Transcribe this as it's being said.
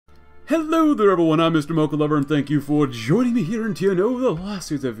Hello there everyone, I'm Mr. Mocha Lover and thank you for joining me here in TNO, the last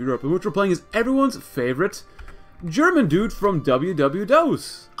series of Europe, in which we're playing as everyone's favorite German dude from WW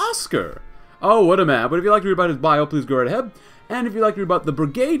Dose, Oskar. Oh, what a man. But if you'd like to read about his bio, please go right ahead. And if you'd like to read about the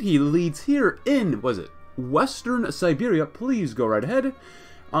brigade he leads here in, Western Siberia, please go right ahead.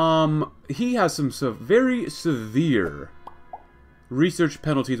 He has some very severe research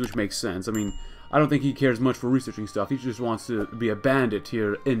penalties, which makes sense. I mean, I don't think he cares much for researching stuff. He just wants to be a bandit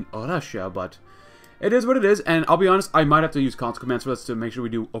here in Russia, but it is what it is. And I'll be honest, I might have to use console commands for this to make sure we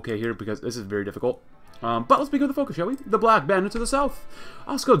do okay here, because this is very difficult. But let's begin with the focus, shall we? The Black Bandit to the south.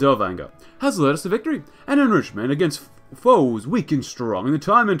 Oskar Dirlewanger has led us to victory and enrichment against foes weak and strong, and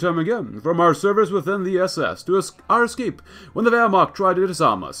time again. From our service within the SS to our escape when the Wehrmacht tried to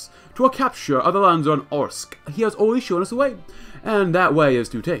disarm us, to a capture of the lands on Orsk, he has always shown us the way. And that way is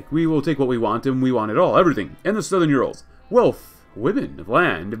to take. We will take what we want, and we want it all. Everything. In the Southern Urals. Wealth, women,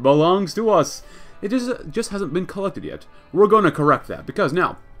 land, it belongs to us. It just hasn't been collected yet. We're going to correct that, because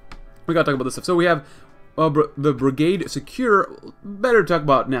now, we got to talk about this stuff. So we have the Brigade secure. Better talk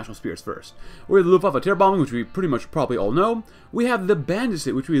about national spirits first. We have the Luftwaffe terror bombing, which we pretty much probably all know. We have the Bandit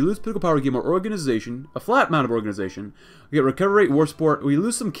State, which we lose political power, get more organization, a flat amount of organization. We get recovery rate, war support. We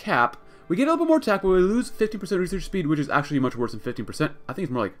lose some cap. We get a little bit more attack, but we lose 15% research speed, which is actually much worse than 15%. I think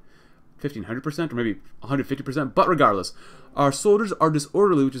it's more like 1,500% or maybe 150%. But regardless, our soldiers are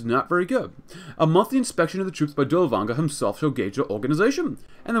disorderly, which is not very good. A monthly inspection of the troops by Dirlewanger himself shall gauge their organization.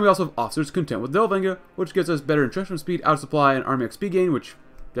 And then we also have officers content with Dirlewanger, which gets us better entrenchment speed, out of supply, and army XP gain, which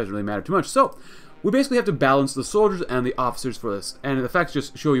doesn't really matter too much. So we basically have to balance the soldiers and the officers for this. And the facts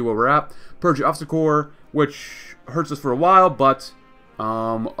just show you where we're at. Purge the officer corps, which hurts us for a while, but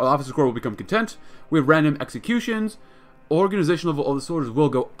our officer corps will become content. We have random executions. Organization level of the soldiers will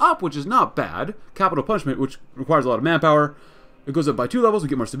go up, which is not bad. Capital punishment, which requires a lot of manpower. It goes up by 2 levels, we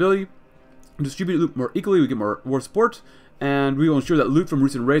get more stability. Distribute loot more equally, we get more war support. And we will ensure that loot from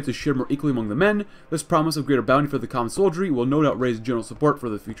recent raids is shared more equally among the men. This promise of greater bounty for the common soldiery will no doubt raise general support for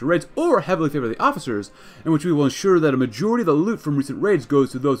the future raids, or heavily favor the officers, in which we will ensure that a majority of the loot from recent raids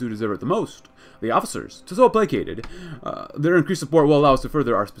goes to those who deserve it the most. The officers, to so placated, their increased support will allow us to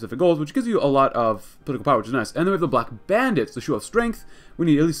further our specific goals, which gives you a lot of political power, which is nice. And then we have the Black Bandits to show off strength. We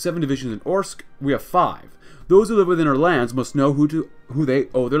need at least 7 divisions in Orsk. We have 5. Those who live within our lands must know who they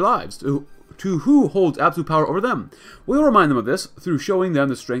owe their lives to who holds absolute power over them. We will remind them of this through showing them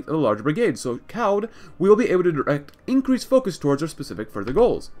the strength of the larger brigade. So, cowed, we will be able to direct increased focus towards our specific further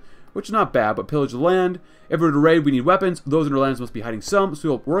goals. Which is not bad, but pillage the land. If we're to raid, we need weapons. Those in our lands must be hiding some, so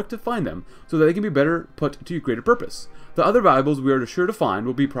we'll work to find them, so that they can be better put to greater purpose. The other valuables we are sure to find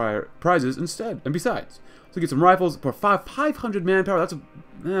will be prizes instead, and besides. So get some rifles for 500 manpower,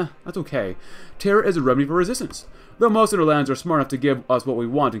 that's okay. Terror is a remedy for resistance. Though most of our lands are smart enough to give us what we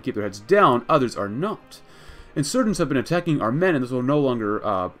want and keep their heads down, others are not. Insurgents have been attacking our men, and this will no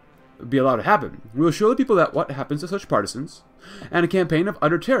longer be allowed to happen. We will show the people that what happens to such partisans, and a campaign of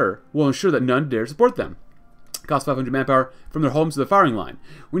utter terror will ensure that none dare support them. Cost 500 manpower from their homes to the firing line.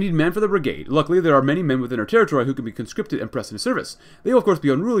 We need men for the brigade. Luckily, there are many men within our territory who can be conscripted and pressed into service. They will, of course, be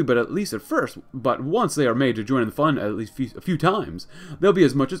unruly, but at least at first. But once they are made to join in the fun at least a few times, they'll be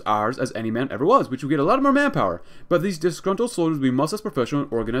as much as ours as any man ever was, which will get a lot more manpower. But these disgruntled soldiers will be much less professional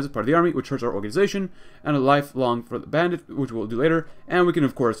and organized as part of the army, which hurts our organization, and a lifelong for the bandit, which we'll do later. And we can,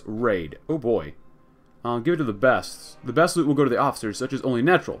 of course, raid. Oh boy. Give it to the best. The best loot will go to the officers, such as only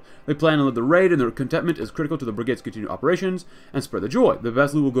natural. They plan to live the raid, and their contentment is critical to the brigade's continued operations and spread the joy. The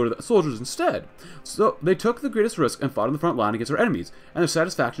best loot will go to the soldiers instead. So they took the greatest risk and fought on the front line against our enemies, and their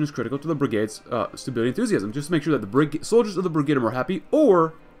satisfaction is critical to the brigade's stability and enthusiasm. Just to make sure that the soldiers of the brigade are more happy,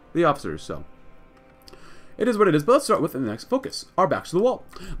 or the officers. So it is what it is, but let's start with the next focus, our backs to the wall.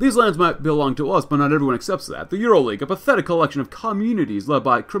 These lands might belong to us, but not everyone accepts that. The Euro League, a pathetic collection of communities led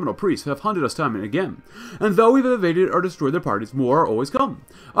by criminal priests, have hunted us time and again. And though we've evaded or destroyed their parties, more are always come.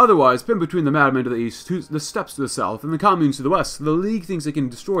 Otherwise, pinned between the madmen to the east, the steppes to the south, and the communes to the west, the League thinks they can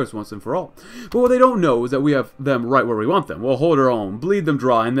destroy us once and for all. But what they don't know is that we have them right where we want them. We'll hold our own, bleed them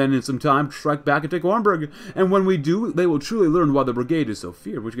dry, and then in some time, strike back and take Warnberg. And when we do, they will truly learn why the brigade is so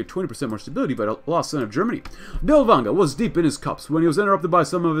feared, which get 20% more stability by the lost son of Germany. Dirlewanger was deep in his cups when he was interrupted by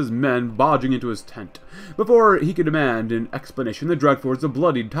some of his men barging into his tent. Before he could demand an explanation, they dragged forward a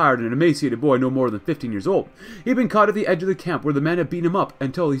bloodied, tired, and emaciated boy no more than 15 years old. He had been caught at the edge of the camp where the men had beaten him up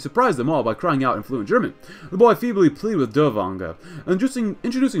until he surprised them all by crying out in fluent German. The boy feebly pleaded with Dirlewanger,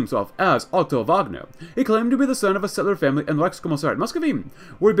 introducing himself as Otto Wagner. He claimed to be the son of a settler family in the Reichskommissariat Muscovine,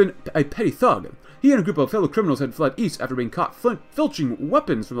 where he had been a petty thug. He and a group of fellow criminals had fled east after being caught filching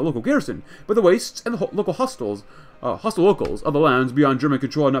weapons from the local garrison, but the wastes and the local hostels hostile locals of the lands beyond German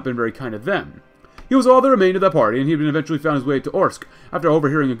control had not been very kind to them. He was all that remained of that party, and he had eventually found his way to Orsk, after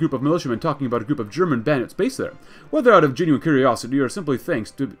overhearing a group of militiamen talking about a group of German bandits based there. Whether out of genuine curiosity or simply thanks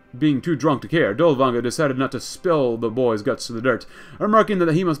to being too drunk to care, Dirlewanger decided not to spill the boy's guts to the dirt, remarking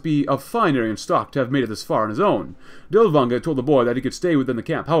that he must be of fine Aryan stock to have made it this far on his own. Dirlewanger told the boy that he could stay within the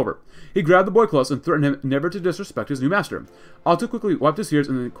camp, however. He grabbed the boy close and threatened him never to disrespect his new master. Otto quickly wiped his tears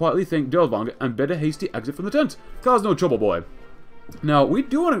and then quietly thanked Dirlewanger and bid a hasty exit from the tent. Cause no trouble, boy. Now, we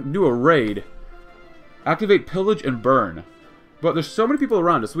do want to do a raid. Activate, pillage, and burn. But there's so many people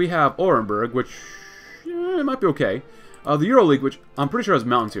around us. We have Orenburg, which it might be okay. The Euro League, which I'm pretty sure has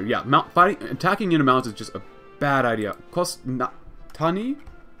mountains here. Yeah, attacking into mountains is just a bad idea. Kostani,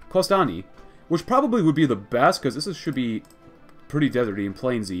 which probably would be the best because this should be pretty deserty and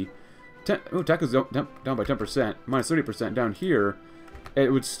plainsy. Attack is down by 10%, minus 30% down here.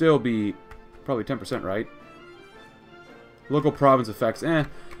 It would still be probably 10%, right? Local province effects,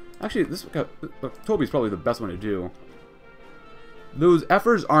 Actually, Toby's probably the best one to do. Those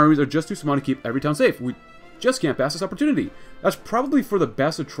Effor's armies are just too small to keep every town safe. We just can't pass this opportunity. That's probably for the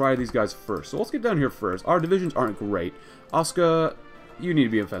best to try these guys first. So let's get down here first. Our divisions aren't great. Oskar, you need to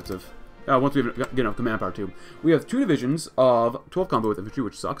be offensive. Once we get enough command power too. We have 2 divisions of 12 combat with infantry,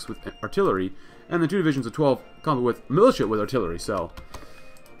 which sucks, with artillery. And then 2 divisions of 12 combat with militia with artillery. So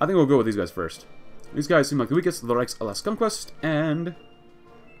I think we'll go with these guys first. These guys seem like the weakest. The Reich's last conquest, and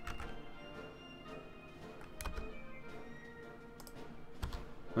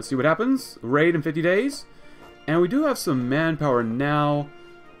let's see what happens. Raid in 50 days. And we do have some manpower now.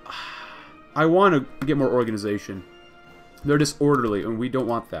 I want to get more organization. They're disorderly, and we don't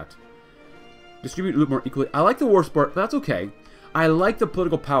want that. Distribute loot more equally. I like the war sport, but that's okay. I like the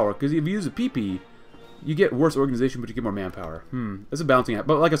political power, because if you use a PP, you get worse organization, but you get more manpower. It's a balancing act.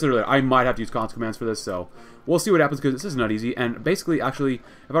 But like I said earlier, I might have to use cons commands for this, so we'll see what happens, because this is not easy. And basically, actually,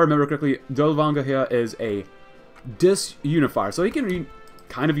 if I remember correctly, Dirlewanger here is a disunifier. So he can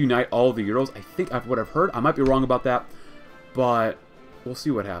kind of unite all of the Euros. I think that's what I've heard. I might be wrong about that, but we'll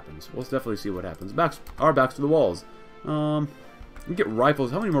see what happens. We'll definitely see what happens. Backs to the walls. We get rifles.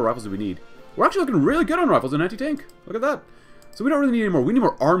 How many more rifles do we need? We're actually looking really good on rifles and anti-tank. Look at that. So we don't really need any more. We need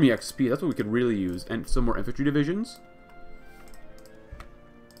more army XP. That's what we could really use. And some more infantry divisions.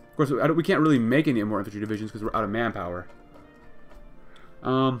 Of course, we can't really make any more infantry divisions because we're out of manpower.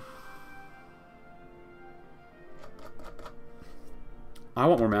 I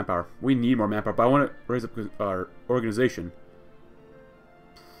want more manpower. We need more manpower, but I want to raise up our organization.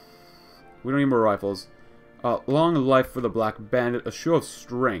 We don't need more rifles. Long life for the Black Bandit. A show of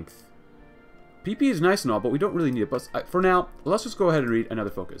strength. PP is nice and all, but we don't really need it. But for now, let's just go ahead and read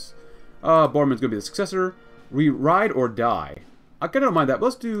another focus. Borman's going to be the successor. We ride or die. I kind of don't mind that. But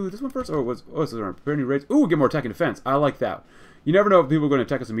let's do this one first. Or what's this one? Prepare new raids. Ooh, we get more attack and defense. I like that. You never know if people are going to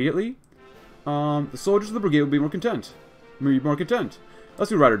attack us immediately. The soldiers of the brigade will be more content. Let's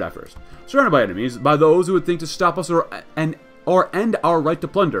do ride or die first. Surrounded by enemies, by those who would think to stop us or end our right to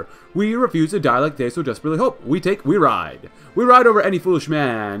plunder. We refuse to die like they so desperately hope. We ride. We ride over any foolish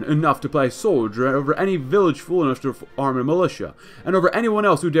man enough to play soldier, over any village fool enough to arm a militia, and over anyone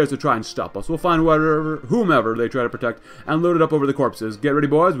else who dares to try and stop us. We'll find whomever they try to protect, and load it up over the corpses. Get ready,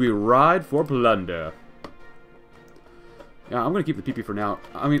 boys. We ride for plunder. Yeah, I'm going to keep the PP for now.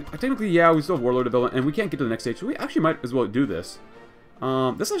 I mean, technically, yeah, we still have warlord development, and we can't get to the next stage, so we actually might as well do this.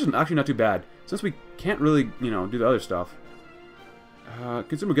 This is actually not too bad, since we can't really, do the other stuff.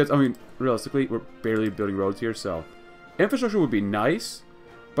 Consumer goods, I mean, realistically, we're barely building roads here, so infrastructure would be nice,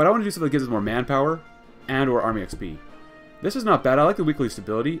 but I want to do something that gives us more manpower and or army XP. This is not bad. I like the weekly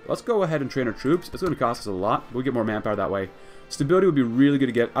stability. Let's go ahead and train our troops. It's going to cost us a lot. We'll get more manpower that way. Stability would be really good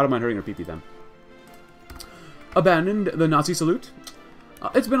to get. I don't mind hurting our PP then. Abandoned the Nazi salute.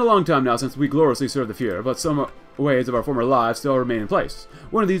 It's been a long time now since we gloriously served the Fuhrer, but some ways of our former lives still remain in place.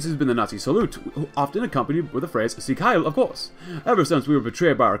 One of these has been the Nazi salute, often accompanied with the phrase, "Sieg Heil," of course. Ever since we were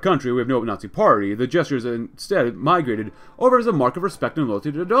betrayed by our country, we have no Nazi party. The gestures instead migrated over as a mark of respect and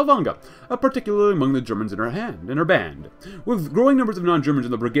loyalty to Dirlewanger, particularly among the Germans in our band. With growing numbers of non-Germans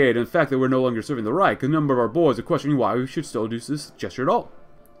in the brigade, and the fact that we're no longer serving the Reich, a number of our boys are questioning why we should still do this gesture at all.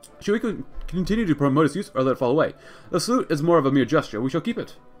 Should we continue to promote its use or let it fall away? The salute is more of a mere gesture. We shall keep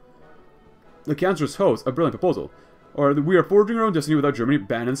it. The cancerous host, a brilliant proposal. Or we are forging our own destiny without Germany,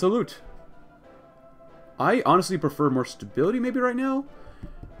 ban and salute. I honestly prefer more stability maybe right now.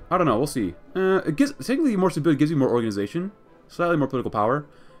 I don't know, we'll see. Technically more stability gives you more organization, slightly more political power,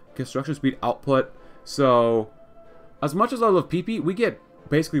 construction speed, output. So, as much as I love PP, we get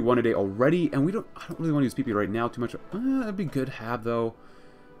basically one a day already, and I don't really want to use PP right now too much. That'd be good to have though.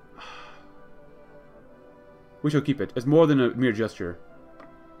 We shall keep it. It's more than a mere gesture.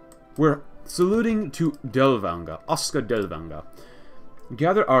 We're saluting to Dirlewanger, Oskar Dirlewanger.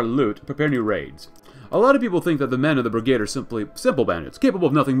 Gather our loot, prepare new raids. A lot of people think that the men of the Brigade are simply simple bandits, capable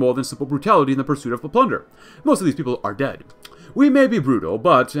of nothing more than simple brutality in the pursuit of plunder. Most of these people are dead. We may be brutal,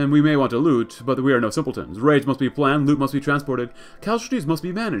 and we may want to loot, but we are no simpletons. Raids must be planned, loot must be transported, casualties must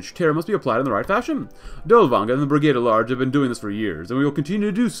be managed, terror must be applied in the right fashion. Dirlewanger and the Brigade at large have been doing this for years, and we will continue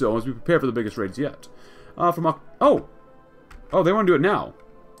to do so as we prepare for the biggest raids yet. Oh, they want to do it now.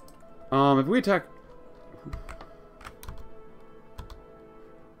 If we attack...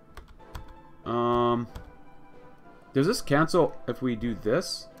 Does this cancel if we do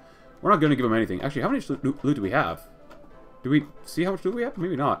this? We're not going to give them anything. Actually, how much loot do we have? Do we see how much loot we have?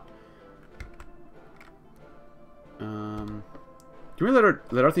 Maybe not. Can we let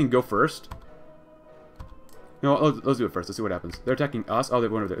our thing go first? No, let's do it first. Let's see what happens. They're attacking us. Oh, they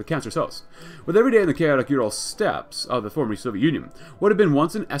went over there. Cancer cells. With every day in the chaotic Ural steppes of the former Soviet Union, what had been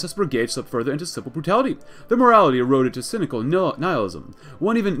once an SS brigade slipped further into simple brutality. The morality eroded to cynical nihilism.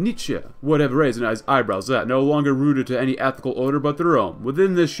 One even Nietzsche would have raised his eyebrows at, no longer rooted to any ethical order but their own.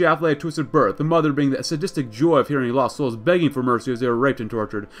 Within this shaft lay a twisted birth, the mother being the sadistic joy of hearing lost souls begging for mercy as they were raped and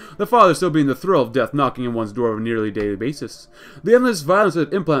tortured, the father still being the thrill of death knocking on one's door on a nearly daily basis. The endless violence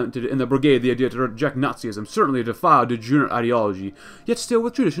that implanted in the brigade the idea to reject Nazism, certainly a defiled, degenerate ideology, yet still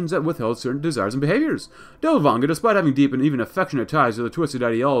with traditions that withheld certain desires and behaviors. Dirlewanger, despite having deep and even affectionate ties to the twisted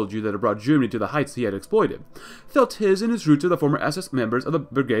ideology that had brought Germany to the heights he had exploited, felt his and his roots of the former SS members of the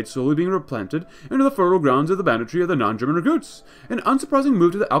brigade slowly being replanted into the fertile grounds of the banditry of the non-German recruits. An unsurprising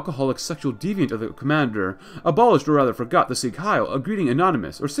move to the alcoholic sexual deviant of the commander abolished or rather forgot the Sieg Heil, a greeting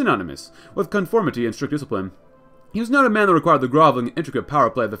anonymous or synonymous with conformity and strict discipline. He was not a man that required the groveling, intricate power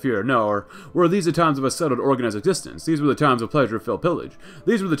play of the Führer, no, or were these the times of a settled, organized existence? These were the times of pleasure-filled pillage.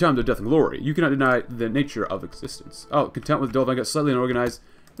 These were the times of death and glory. You cannot deny the nature of existence. Oh, content with Dirlewanger, slightly unorganized.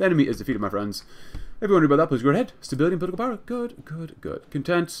 The enemy is defeated, my friends. If you wonder about that, please go ahead. Stability and political power. Good, good, good.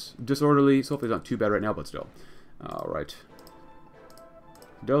 Content, disorderly, so hopefully it's not too bad right now, but still. Alright.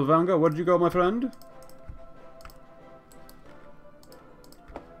 Dirlewanger, where did you go, my friend?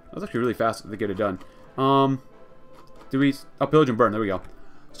 That was actually really fast to get it done. Do we... Oh, pillage and burn. There we go.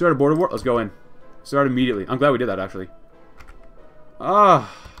 Start a border war. Let's go in. Start immediately. I'm glad we did that, actually. The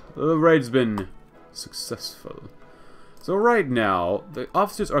raid's been successful. So right now, the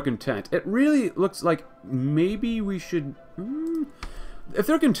officers are content. It really looks like maybe we should... If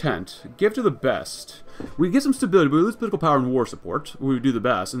they're content, give to the best. We get some stability, but we lose political power and war support. We do the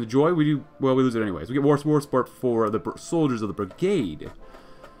best. And the joy, we do... Well, we lose it anyways. We get war support for the soldiers of the brigade.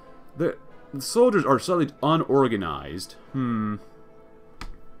 The soldiers are slightly unorganized. I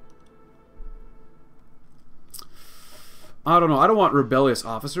don't know. I don't want rebellious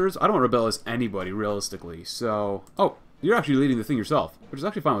officers. I don't want rebellious anybody, realistically. So... Oh, you're actually leading the thing yourself, which is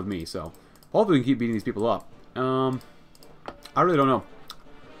actually fine with me, so... Hopefully we can keep beating these people up. I really don't know.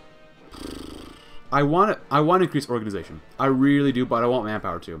 I want to increase organization. I really do, but I want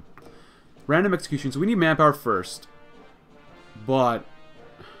manpower too. Random execution. So we need manpower first. But...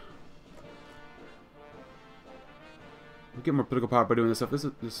 we get more political power by doing this stuff.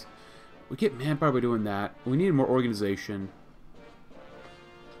 We get manpower by doing that. We need more organization.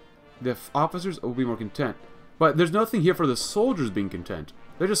 The officers will be more content. But there's nothing here for the soldiers being content.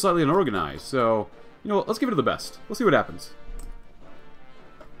 They're just slightly unorganized. So, you know what? Let's give it to the best. We'll see what happens.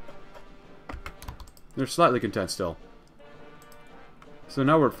 They're slightly content still. So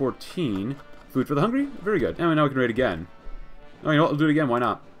now we're at 14. Food for the hungry? Very good. And now we can raid again. Oh, you know what? We'll do it again. Why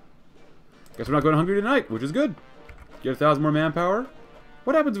not? Guess we're not going hungry tonight, which is good. Get 1,000 more manpower.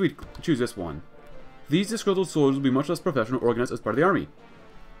 What happens if we choose this one? These disgruntled soldiers will be much less professional organized as part of the army.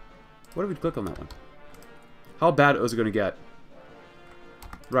 What if we click on that one? How bad is it going to get?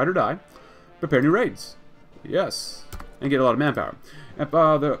 Ride or die. Prepare new raids. Yes. And get a lot of manpower. And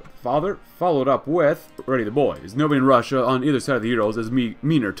the father followed up with ready the boys. Nobody in Russia on either side of the Urals is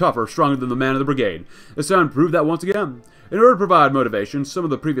meaner, tougher, stronger than the man of the brigade. It's time to prove that once again. In order to provide motivation, some of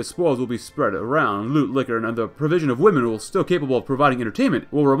the previous spoils will be spread around. Loot, liquor, and the provision of women who are still capable of providing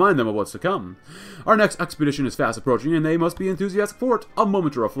entertainment will remind them of what's to come. Our next expedition is fast approaching, and they must be enthusiastic for it. A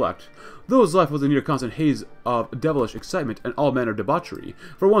moment to reflect. Though his life was a near constant haze of devilish excitement and all manner of debauchery,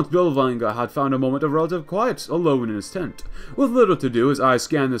 for once Dirlewanger had found a moment of relative quiet, alone in his tent. With little to do, his eyes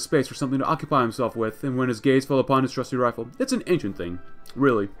scanned the space for something to occupy himself with, and when his gaze fell upon his trusty rifle, it's an ancient thing.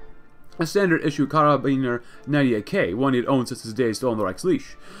 Really. a standard issue Carabiner 98K, one he had owned since his days still on the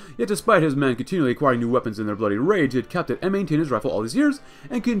Reichsleash. Yet despite his men continually acquiring new weapons in their bloody rage, he had kept it and maintained his rifle all these years,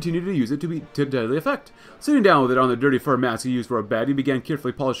 and continued to use it to deadly effect. Sitting down with it on the dirty fur mats he used for a bed, he began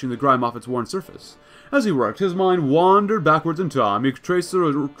carefully polishing the grime off its worn surface. As he worked, his mind wandered backwards in time. He traced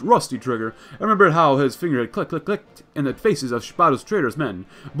the rusty trigger, and remembered how his finger had clicked in the faces of Spado's traitorous men,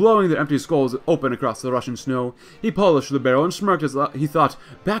 blowing their empty skulls open across the Russian snow. He polished the barrel and smirked as he thought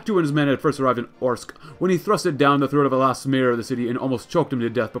back to when his men had first arrived in Orsk, when he thrust it down the throat of the last mayor of the city and almost choked him to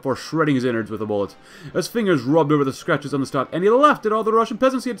death before shredding his innards with a bullet. His fingers rubbed over the scratches on the stock, and he laughed at all the Russian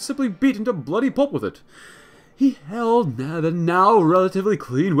peasants he had simply beaten to bloody pulp with it. He held the now relatively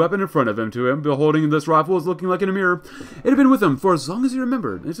clean weapon in front of him. To him, beholding this rifle was looking like in a mirror. It had been with him for as long as he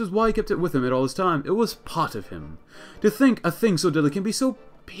remembered. This is why he kept it with him at all this time. It was part of him. To think a thing so deadly can be so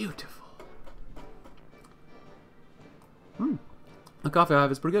beautiful. The coffee I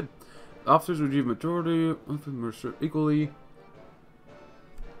have is pretty good. Officers receive majority, mercer equally.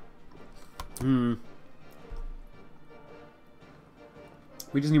 We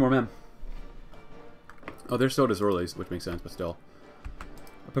just need more men. Oh, there's sodas early, which makes sense, but still.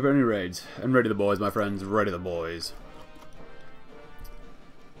 Prepare any raids. And ready the boys, my friends. Ready the boys.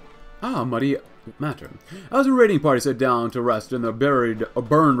 Ah, muddy matter. As the raiding party sat down to rest in the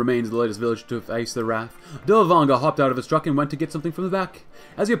burned remains of the latest village to face their wrath, Dirlewanger hopped out of his truck and went to get something from the back.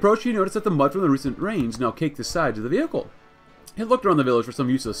 As he approached, he noticed that the mud from the recent rains now caked the sides of the vehicle. He looked around the village for some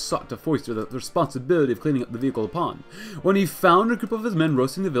useless sot to foist the responsibility of cleaning up the vehicle upon, when he found a group of his men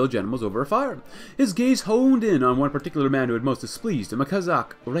roasting the village animals over a fire. His gaze honed in on one particular man who had most displeased him, a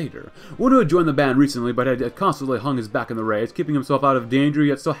Kazakh raider, one who had joined the band recently but had constantly hung his back in the raids, keeping himself out of danger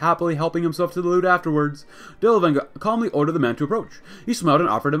yet still happily helping himself to the loot afterwards. Dirlewanger calmly ordered the man to approach. He smiled and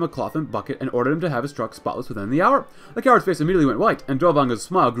offered him a cloth and bucket and ordered him to have his truck spotless within the hour. The coward's face immediately went white, and Dirlewanger's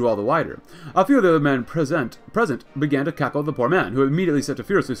smile grew all the wider. A few of the other men present began to cackle the poor man, who immediately set to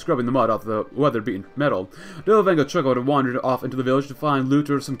furiously scrubbing the mud off the weather-beaten metal. Dirlewanger chuckled and wandered off into the village to find loot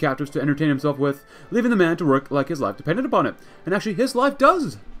or some captives to entertain himself with, leaving the man to work like his life depended upon it. And actually, his life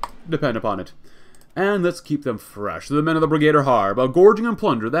does depend upon it. And let's keep them fresh. The men of the Brigade are hard, but gorging and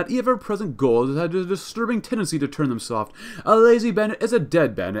plunder, that ever-present goal has had a disturbing tendency to turn them soft. A lazy bandit is a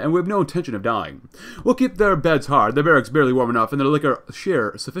dead bandit, and we have no intention of dying. We'll keep their beds hard, their barracks barely warm enough, and their liquor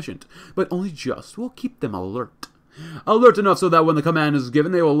share sufficient. But only just. We'll keep them alert. Alert enough so that when the command is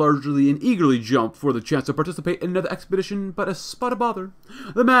given, they will largely and eagerly jump for the chance to participate in another expedition, but a spot of bother.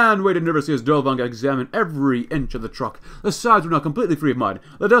 The man waited nervously as Dirlewanger examined every inch of the truck. The sides were now completely free of mud.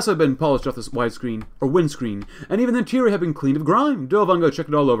 The dust had been polished off the windscreen, and even the interior had been cleaned of grime. Dirlewanger checked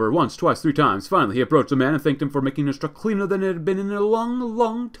it all over, once, twice, 3 times. Finally, he approached the man and thanked him for making his truck cleaner than it had been in a long,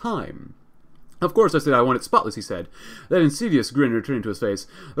 long time. Of course, I said I want it spotless, he said, that insidious grin returning to his face.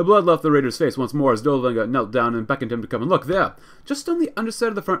 The blood left the raider's face once more as Dirlewanger knelt down and beckoned him to come and look. There, just on the underside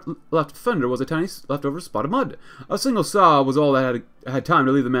of the front left fender, was a tiny leftover spot of mud. A single saw was all that had time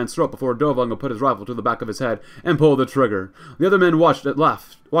to leave the man's throat before Dirlewanger put his rifle to the back of his head and pulled the trigger. The other men laughed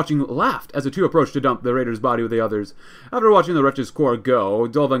as the two approached to dump the raider's body with the others. After watching the wretch's corps go,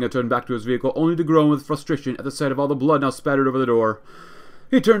 Dirlewanger turned back to his vehicle only to groan with frustration at the sight of all the blood now spattered over the door.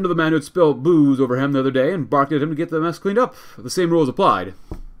 He turned to the man who had spilled booze over him the other day and barked at him to get the mess cleaned up. The same rules applied,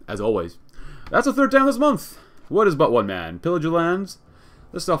 as always. That's the 3rd time this month. What is but one man? Pillage of lands?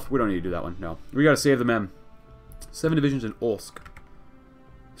 This stuff, we don't need to do that one, no. We gotta save the men. 7 divisions in Orsk.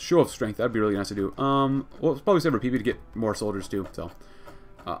 Show of strength, that'd be really nice to do. Well, it's probably save repeat to get more soldiers too, so.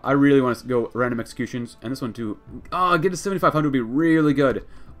 I really want to go random executions, and this one too. Get to 7,500 would be really good.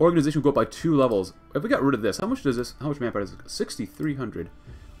 Organization would go up by 2 levels. If we got rid of this, how much manpower is this? 6,300.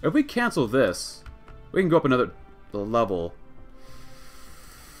 If we cancel this, we can go up another level.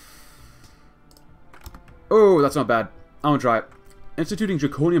 Oh, that's not bad. I'm gonna try it. Instituting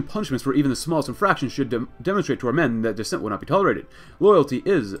draconian punishments for even the smallest infractions should demonstrate to our men that dissent will not be tolerated. Loyalty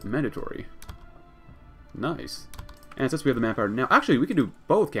is mandatory. Nice. And since we have the manpower now, actually, we can do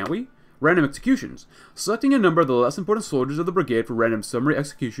both, can't we? Random executions. Selecting a number of the less important soldiers of the brigade for random summary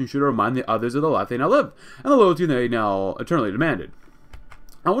execution should remind the others of the life they now live, and the loyalty they now eternally demanded.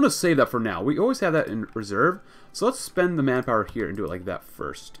 I want to save that for now. We always have that in reserve, so let's spend the manpower here and do it like that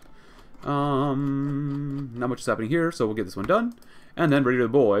first. Not much is happening here, so we'll get this one done. And then ready to the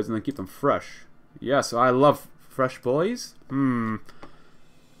boys, and then keep them fresh. Yes, I love fresh boys.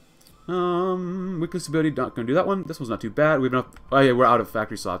 Weekly stability, not going to do that one. This one's not too bad. We have enough. Oh yeah, we're out of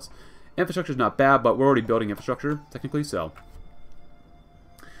factory slots. Infrastructure's not bad, but we're already building infrastructure, technically, so.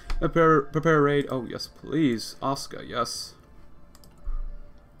 Prepare a raid. Oh, yes, please. Oskar, yes.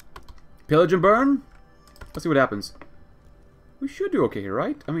 Pillage and burn? Let's see what happens. We should do okay here,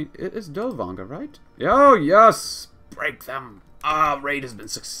 right? I mean, it is Dirlewanger, right? Oh, yes! Break them! Ah, raid has been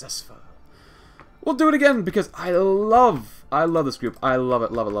successful. We'll do it again, because I love this group. I love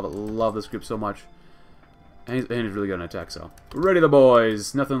it, love it, love it, love this group so much. And he's really good on attack, so. Ready the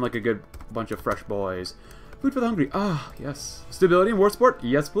boys! Nothing like a good bunch of fresh boys. Food for the hungry. Ah, yes. Stability and war sport?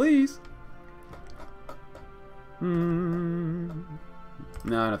 Yes, please.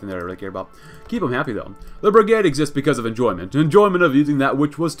 No, nothing that I really care about. Keep them happy, though. The Brigade exists because of enjoyment. Enjoyment of using that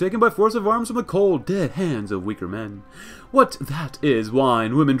which was taken by force of arms from the cold, dead hands of weaker men. What that is,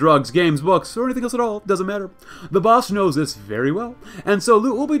 wine, women, drugs, games, books, or anything else at all, doesn't matter. The boss knows this very well, and so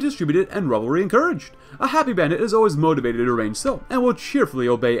loot will be distributed and revelry encouraged. A happy bandit is always motivated to arrange so, and will cheerfully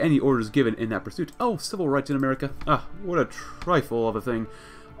obey any orders given in that pursuit. Oh, civil rights in America. Ah, what a trifle of a thing.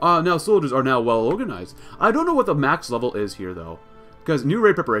 Now soldiers are now well organized. I don't know what the max level is here, though. Because new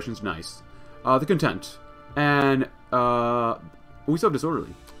raid preparation's nice. The content. And, we still have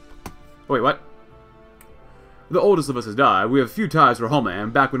disorderly. Oh, wait, what? The oldest of us has died. We have few ties for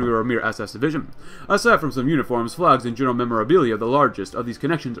homeland, back when we were a mere SS division. Aside from some uniforms, flags, and general memorabilia, the largest of these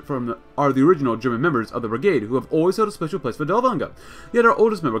connections are the original German members of the Brigade, who have always held a special place for Dirlewanger. Yet our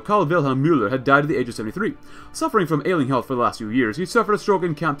oldest member, Karl Wilhelm Müller, had died at the age of 73. Suffering from ailing health for the last few years, he suffered a stroke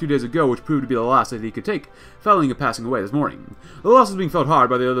in camp 2 days ago, which proved to be the last that he could take, failing and passing away this morning. The loss is being felt hard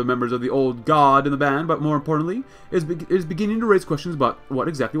by the other members of the old guard in the band, but more importantly, it is beginning to raise questions about what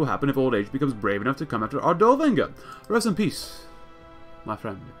exactly will happen if old age becomes brave enough to come after our Dirlewanger. Rest in peace, my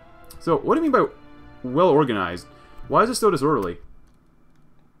friend. So, what do you mean by well organized? Why is it so disorderly?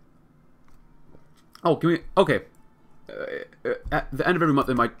 Oh, can we... Okay. At the end of every month,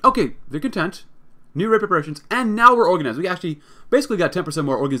 they might... Okay, they're content. New raid preparations, and now we're organized. We actually basically got 10%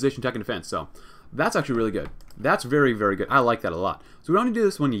 more organization, tech, and defense, so that's actually really good. That's very, very good. I like that a lot. So we don't need to do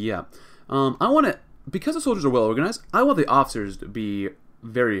this one yet. I want to... Because the soldiers are well organized, I want the officers to be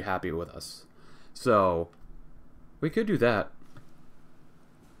very happy with us. So... we could do that.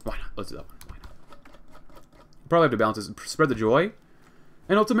 Why not? Let's do that one. Why not? Probably have to balance this. Spread the joy.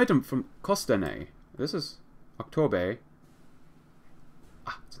 An ultimatum from Kostene. This is October.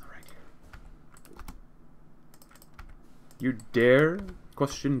 Ah, it's on the right here. You dare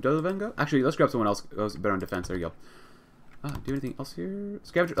question Dirlewanger? Actually, let's grab someone else who's better on defense. There you go. Do anything else here?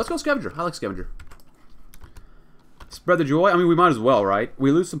 Scavenger. Let's go Scavenger. I like Scavenger. Spread the joy. I mean, we might as well, right? We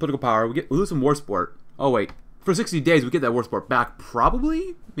lose some political power. We lose some war sport. Oh, wait. For 60 days, we get that war sport back.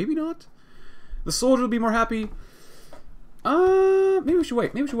 Probably? Maybe not. The soldier will be more happy. Maybe we should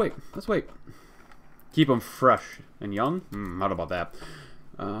wait. Maybe we should wait. Let's wait. Keep them fresh and young? How about that?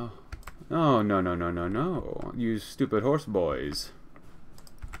 Oh, no, no, no, no, no. You stupid horse boys.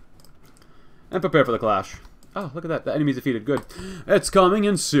 And prepare for the clash. Oh, look at that. The enemy's defeated. Good. It's coming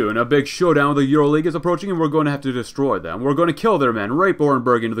in soon. A big showdown with the Euroleague is approaching, and we're going to have to destroy them. We're going to kill their men, rape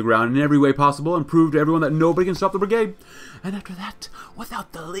Orenburg into the ground in every way possible, and prove to everyone that nobody can stop the Brigade. And after that,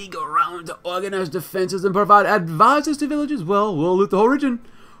 without the League around to organize defenses and provide advisors to villages, well, we'll loot the whole region.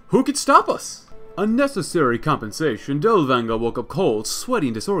 Who could stop us? Unnecessary compensation. Dirlewanger woke up cold, sweaty,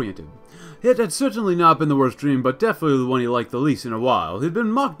 and disoriented. It had certainly not been the worst dream, but definitely the one he liked the least in a while. He'd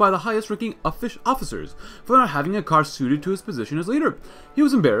been mocked by the highest-ranking officers for not having a car suited to his position as leader. He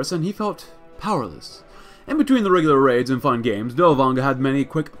was embarrassed, and he felt powerless. In between the regular raids and fun games, Dirlewanger had many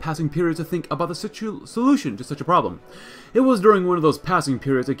quick passing periods to think about the solution to such a problem. It was during one of those passing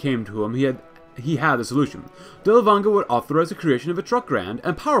periods that came to him he had the solution. Dirlewanger would authorize the creation of a truck grand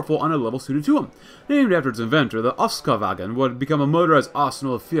and powerful on a level suited to him. Named after its inventor, the Oskar would become a motorized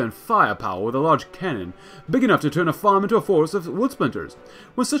arsenal of fear and firepower with a large cannon, big enough to turn a farm into a forest of wood splinters.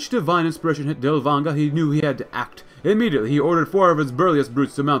 When such divine inspiration hit Dirlewanger, he knew he had to act. Immediately, he ordered 4 of his burliest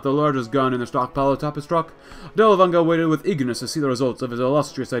brutes to mount the largest gun in their stockpile atop his truck. Dirlewanger waited with eagerness to see the results of his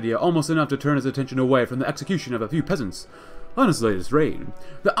illustrious idea, almost enough to turn his attention away from the execution of a few peasants. On his latest raid,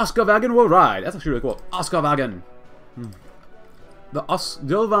 the Oskar will ride. That's actually really cool. Oskar. The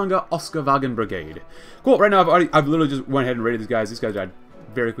Dirlewanger Oskar Brigade. Cool. Right now, I've literally just went ahead and raided these guys. These guys died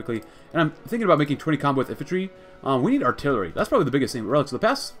very quickly. And I'm thinking about making 20 combo with infantry. We need artillery. That's probably the biggest thing. Relics of the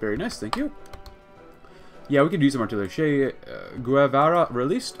past. Very nice. Thank you. Yeah, we could use some artillery. Che Guevara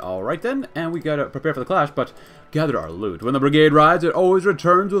released. Alright then. And we gotta prepare for the clash, but gather our loot. When the Brigade rides, it always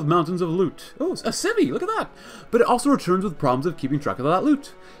returns with mountains of loot. Oh, a civvy! Look at that! But it also returns with problems of keeping track of that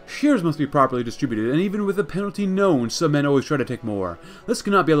loot. Shares must be properly distributed, and even with the penalty known, some men always try to take more. This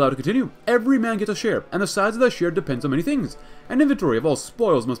cannot be allowed to continue. Every man gets a share, and the size of that share depends on many things. An inventory of all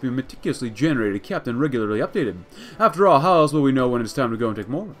spoils must be meticulously generated, kept, and regularly updated. After all, how else will we know when it's time to go and take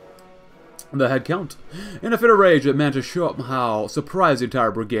more? the head count. In a fit of rage, it managed to show up how surprised the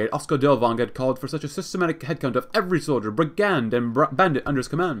entire brigade. Oskar Dirlewanger had called for such a systematic head count of every soldier, brigand, and bandit under his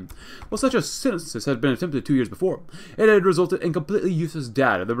command. While such a census had been attempted 2 years before, it had resulted in completely useless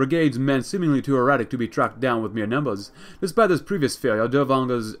data, the brigade's men seemingly too erratic to be tracked down with mere numbers. Despite this previous failure,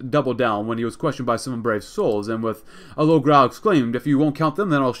 Dirlewanger's doubled down when he was questioned by some brave souls, and with a low growl exclaimed, "If you won't count them,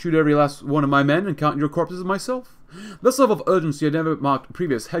 then I'll shoot every last one of my men and count your corpses myself." This level of urgency had never marked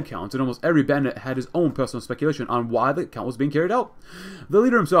previous head counts, and almost every bandit had his own personal speculation on why the count was being carried out. The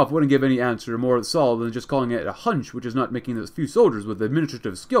leader himself wouldn't give any answer more solid than just calling it a hunch, which is not making the few soldiers with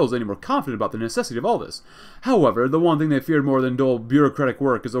administrative skills any more confident about the necessity of all this. However, the one thing they feared more than dull bureaucratic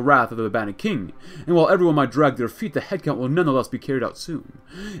work is the wrath of the bandit king, and while everyone might drag their feet, the head count will nonetheless be carried out soon.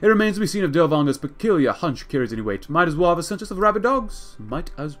 It remains to be seen if Dirlewanger's peculiar hunch carries any weight. Might as well have a census of rabid dogs.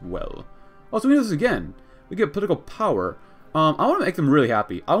 Might as well. Also, we do this again. We get political power. I want to make them really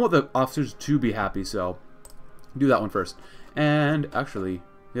happy. I want the officers to be happy, so do that one first. And actually,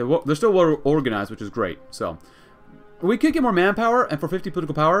 yeah, well, they're still well organized, which is great. So we could get more manpower and for 50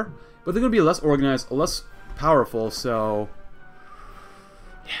 political power, but they're going to be less organized, less powerful. So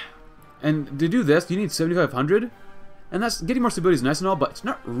yeah. And to do this, you need 7,500, and that's getting more stability is nice and all, but it's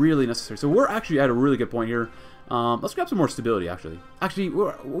not really necessary. So we're actually at a really good point here. Let's grab some more stability, actually. Actually,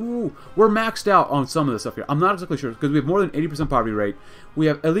 we're maxed out on some of this stuff here. I'm not exactly sure, because we have more than 80% poverty rate. We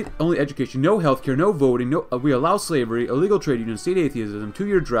have elite-only education, no healthcare, no voting, we allow slavery, illegal trade unions, state atheism,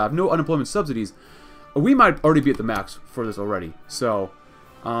 2-year draft, no unemployment subsidies. We might already be at the max for this already. So,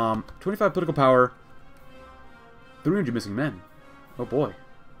 25 political power, 300 missing men. Oh, boy.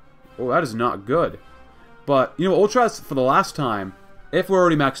 Oh, that is not good. But, you know, we'll try this for the last time. If we're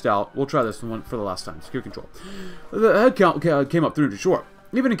already maxed out, we'll try this one for the last time. Secure control. The head count came up 300 short.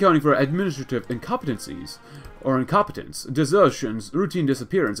 Even accounting for administrative incompetencies, or incompetence, desertions, routine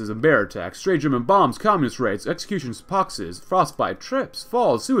disappearances, and bear attacks, stray German bombs, communist raids, executions, poxes, frostbite, trips,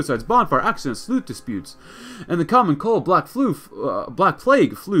 falls, suicides, bonfire accidents, loot disputes, and the common cold, black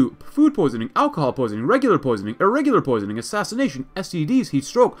plague, flu, food poisoning, alcohol poisoning, regular poisoning, irregular poisoning, assassination, STDs, heat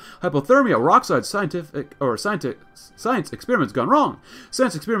stroke, hypothermia, rockside, science experiments gone wrong,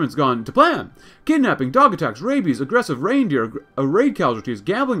 science experiments gone to plan, kidnapping, dog attacks, rabies, aggressive reindeer, raid casualties,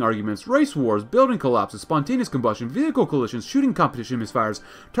 gambling arguments, race wars, building collapses, spontaneous combustion, vehicle collisions, shooting competition misfires,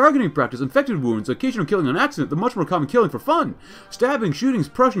 targeting practice, infected wounds, occasional killing on accident, the much more common killing for fun, stabbing, shootings,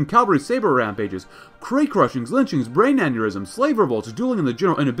 Prussian cavalry saber rampages, crate crushings, lynchings, brain aneurysms, slave revolts, dueling, and the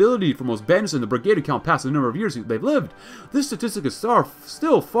general inability for most bandits in the brigade to count past the number of years they've lived. This statistic is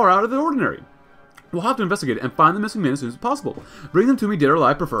still far out of the ordinary. We'll have to investigate it and find the missing men as soon as possible. Bring them to me dead or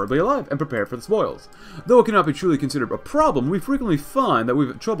alive, preferably alive, and prepare for the spoils. Though it cannot be truly considered a problem, we frequently find that we've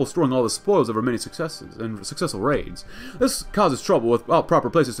had trouble storing all the spoils over many successes and successful raids. This causes trouble without proper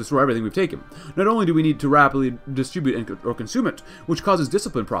places to store everything we've taken. Not only do we need to rapidly distribute or consume it, which causes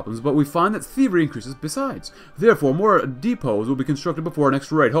discipline problems, but we find that thievery increases besides. Therefore, more depots will be constructed before our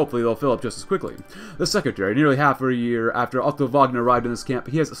next raid. Hopefully, they'll fill up just as quickly. The secretary, nearly half a year after Otto Wagner arrived in this camp,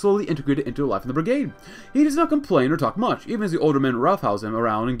 he has slowly integrated into life in the brigade. He does not complain or talk much, even as the older men roughhouse him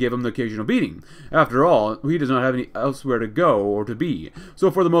around and give him the occasional beating. After all, he does not have any elsewhere to go or to be,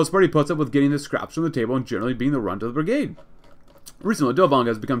 so for the most part he puts up with getting the scraps from the table and generally being the runt of the brigade. Recently, Dirlewanger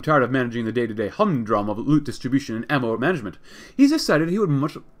has become tired of managing the day-to-day humdrum of loot distribution and ammo management. He's decided he would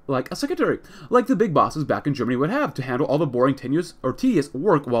much like a secretary, like the big bosses back in Germany would have, to handle all the boring, tedious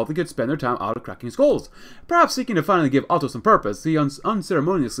work while they could spend their time out of cracking skulls. Perhaps seeking to finally give Otto some purpose, he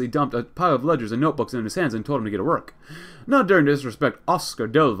unceremoniously dumped a pile of ledgers and notebooks in his hands and told him to get to work. Not daring to disrespect Oskar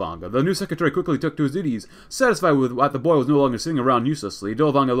Dirlewanger, the new secretary quickly took to his duties. Satisfied with what the boy was no longer sitting around uselessly,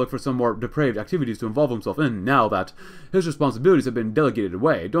 Dirlewanger looked for some more depraved activities to involve himself in now that his responsibilities have been delegated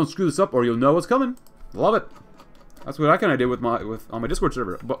away. Don't screw this up or you'll know what's coming. Love it. That's what I kind of did with on my Discord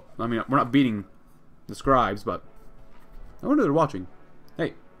server. But I mean, we're not beating the scribes, but I wonder if they're watching.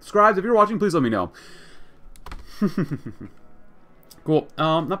 Hey, scribes, if you're watching, please let me know. Cool.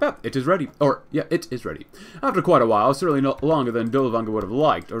 Not bad. It is ready. Or, yeah, it is ready. After quite a while, certainly no longer than Dirlewanger would have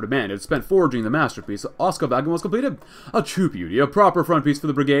liked or demanded, spent forging the masterpiece, Oskar Wagen was completed. A true beauty, a proper front piece for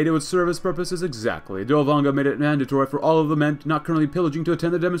the brigade. It would serve its purposes exactly. Dirlewanger made it mandatory for all of the men not currently pillaging to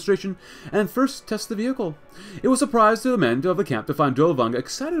attend the demonstration and first test the vehicle. It was a surprise to the men of the camp to find Dirlewanger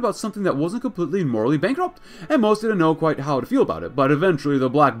excited about something that wasn't completely morally bankrupt, and most didn't know quite how to feel about it, but eventually the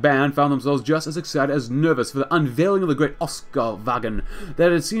black band found themselves just as excited as nervous for the unveiling of the great Oskar Wagen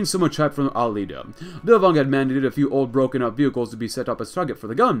that had seen so much hype from our leader. Dirlewanger had mandated a few old broken up vehicles to be set up as target for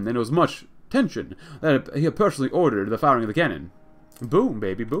the gun, and there was much tension that he had personally ordered the firing of the cannon. Boom,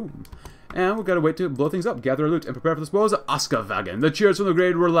 baby, boom. And we've got to wait to blow things up, gather our loot, and prepare for the spoils of Oskar wagon. The cheers from the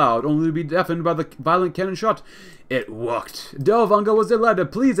Brigade were loud, only to be deafened by the violent cannon shot. It worked. Dirlewanger was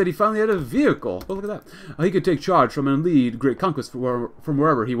delighted, pleased that he finally had a vehicle. Oh, look at that. He could take charge from and lead great conquest from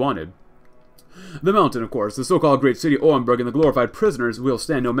wherever he wanted. The mountain, of course, the so-called great city of Orenburg, and the glorified prisoners will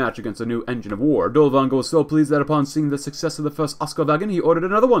stand no match against a new engine of war. Dirlewanger was so pleased that upon seeing the success of the first Oskar wagon, he ordered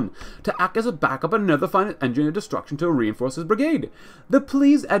another one to act as a backup and another final engine of destruction to reinforce his brigade. The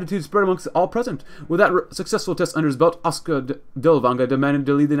pleased attitude spread amongst all present. With that successful test under his belt, Oskar Dirlewanger demanded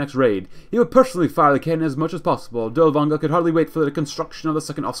to lead the next raid. He would personally fire the cannon as much as possible. Dirlewanger could hardly wait for the construction of the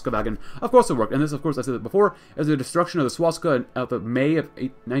second Oskar wagon. Of course it worked, and this, of course, I said it before, as the destruction of the Swastika in the May of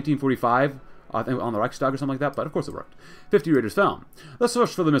 1945. I think on the Reichstag or something like that, but of course it worked. 50 raiders found. The search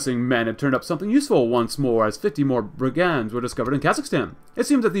for the missing men had turned up something useful once more, as 50 more brigands were discovered in Kazakhstan. It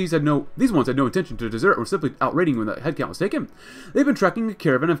seems that these ones had no intention to desert, or were simply out raiding when the headcount was taken. They'd been tracking a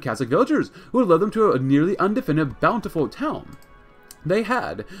caravan of Kazakh villagers, who had led them to a nearly undefended, bountiful town. They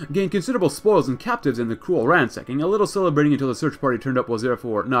had gained considerable spoils and captives in the cruel ransacking. A little celebrating until the search party turned up was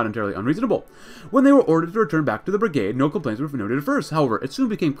therefore not entirely unreasonable. When they were ordered to return back to the brigade, no complaints were noted at first. However, it soon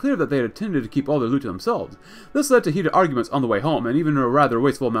became clear that they had intended to keep all their loot to themselves. This led to heated arguments on the way home, and even a rather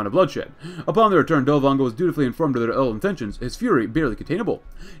wasteful amount of bloodshed. Upon their return, Dirlewanger was dutifully informed of their ill intentions, his fury barely containable.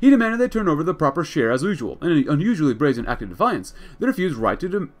 He demanded they turn over the proper share as usual. In an unusually brazen act of defiance, they refused right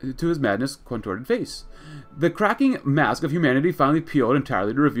to his madness contorted face. The cracking mask of humanity finally peeled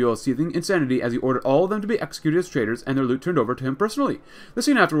entirely to reveal a seething insanity as he ordered all of them to be executed as traitors and their loot turned over to him personally. The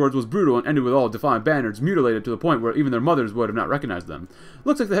scene afterwards was brutal and ended with all defiant banners mutilated to the point where even their mothers would have not recognized them.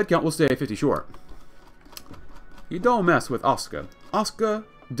 Looks like the headcount will stay 50 short. You don't mess with Oskar. Oskar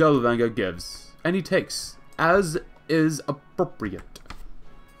Dirlewanger gives, and he takes, as is appropriate.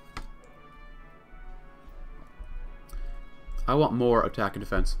 I want more attack and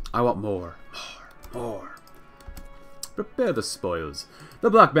defense. I want more. More. Prepare the spoils. The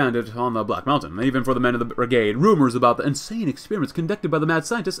Black Bandit on the Black Mountain. Even for the men of the brigade, rumors about the insane experiments conducted by the mad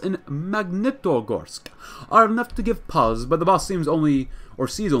scientists in Magnitogorsk are enough to give pause, but the boss sees only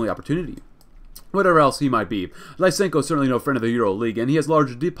opportunity. Whatever else he might be, Lysenko is certainly no friend of the Euro League, and he has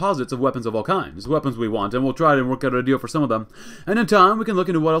large deposits of weapons of all kinds. Weapons we want, and we'll try to work out a deal for some of them. And in time, we can look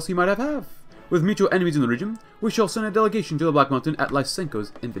into what else he might have. With mutual enemies in the region, we shall send a delegation to the Black Mountain at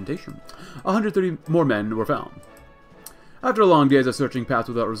Lysenko's invitation. 130 more men were found. After long days of searching paths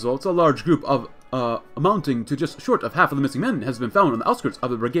without results, a large group of amounting to just short of half of the missing men has been found on the outskirts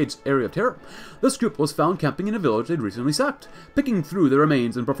of the brigade's area of terror. This group was found camping in a village they'd recently sacked, picking through the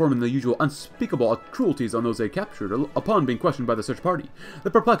remains and performing the usual unspeakable cruelties on those they captured upon being questioned by the search party.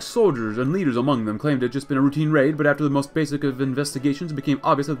 The perplexed soldiers and leaders among them claimed it had just been a routine raid, but after the most basic of investigations, it became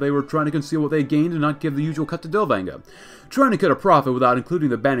obvious that they were trying to conceal what they gained and not give the usual cut to Dirlewanger. Trying to cut a profit without including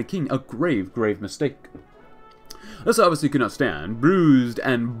the bandit king, a grave, grave mistake. This obviously could not stand. Bruised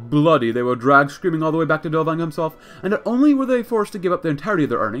and bloody, they were dragged screaming all the way back to Dirlewanger himself, and not only were they forced to give up the entirety of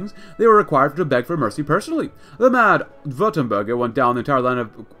their earnings, they were required to beg for mercy personally. The mad Württemberger went down the entire line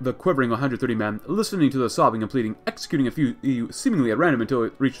of the quivering 130 men, listening to the sobbing and pleading, executing a few seemingly at random until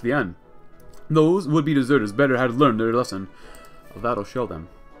it reached the end. Those would-be deserters better had learned their lesson. That'll show them.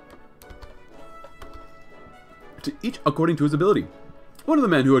 To each according to his ability. One of the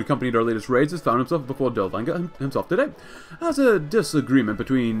men who had accompanied our latest raids has found himself before Dirlewanger himself today. As a disagreement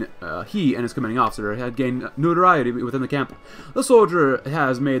between he and his commanding officer had gained notoriety within the camp. The soldier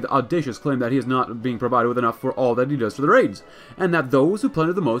has made the audacious claim that he is not being provided with enough for all that he does for the raids, and that those who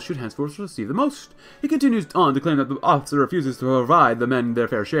plunder the most should henceforth receive the most. He continues on to claim that the officer refuses to provide the men their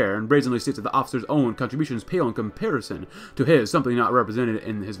fair share, and brazenly states that the officer's own contributions pale in comparison to his, something not represented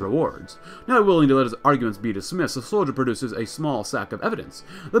in his rewards. Not willing to let his arguments be dismissed, the soldier produces a small sack of evidence.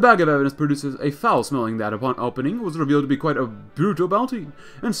 The bag of evidence produces a foul-smelling that, upon opening, was revealed to be quite a brutal bounty.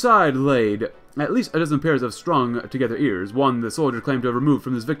 Inside laid at least a dozen pairs of strung-together ears, one the soldier claimed to have removed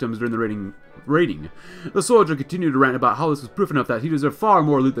from his victims during the raiding. The soldier continued to rant about how this was proof enough that he deserved far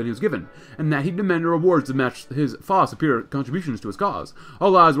more loot than he was given, and that he demanded rewards to match his far superior contributions to his cause.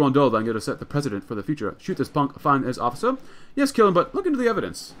 All eyes were on Dirlewanger to set the precedent for the future. Shoot this punk, find his officer? Yes, kill him, but look into the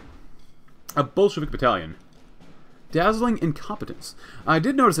evidence. A Bolshevik battalion. Dazzling incompetence. I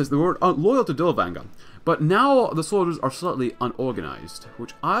did notice this, they were loyal to Dirlewanger, but now the soldiers are slightly unorganized,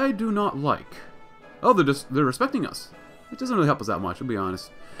 which I do not like. Oh, they're respecting us. It doesn't really help us that much, to be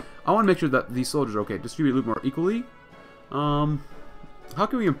honest. I want to make sure that these soldiers are okay. Distribute loot more equally. How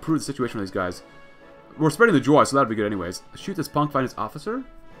can we improve the situation with these guys? We're spreading the joy, so that'd be good anyways. Shoot this punk, find his officer?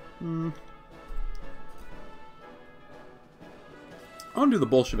 I want to do the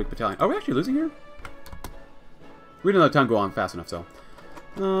Bolshevik battalion. Are we actually losing here? We didn't let time go on fast enough, so.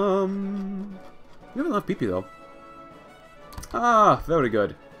 We have enough PP though. Ah, very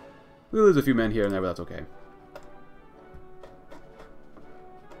good. We lose a few men here and there, but that's okay.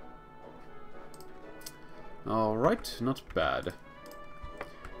 Alright, not bad.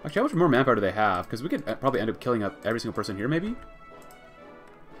 Actually, how much more manpower do they have? Because we could probably end up killing up every single person here, maybe?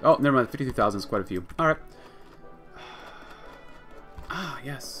 Oh, never mind. 53,000 is quite a few. Alright. Ah,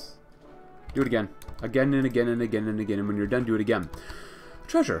 yes. Do it again. Again and again and again and again. And when you're done, do it again.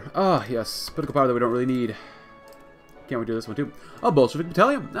 Treasure. Ah, yes. Political power that we don't really need. Can't we do this one too? A Bolshevik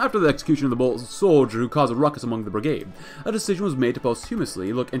battalion. After the execution of the bold soldier who caused a ruckus among the brigade, a decision was made to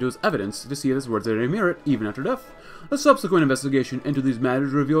posthumously look into his evidence to see if his words had any merit even after death. A subsequent investigation into these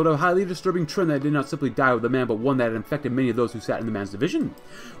matters revealed a highly disturbing trend that did not simply die with the man, but one that had infected many of those who sat in the man's division.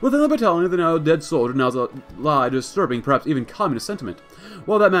 Within the battalion, the now dead soldier now lie disturbing, perhaps even communist sentiment.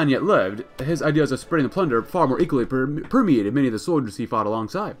 While that man yet lived, his ideas of spreading the plunder far more equally permeated many of the soldiers he fought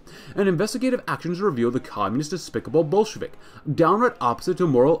alongside, and investigative actions revealed the communist despicable Bolshevik, downright opposite to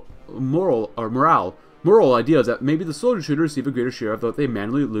moral ideas that maybe the soldiers should receive a greater share of what they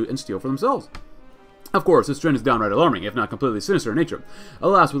manually loot and steal for themselves. Of course, this trend is downright alarming, if not completely sinister in nature.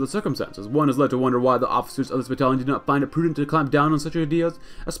 Alas, with the circumstances, one is led to wonder why the officers of this battalion did not find it prudent to clamp down on such ideas,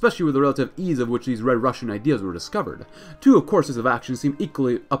 especially with the relative ease of which these Red Russian ideas were discovered. Two courses of action seem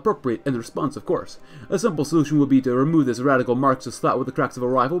equally appropriate in the response, of course. A simple solution would be to remove this radical Marxist thought with the cracks of a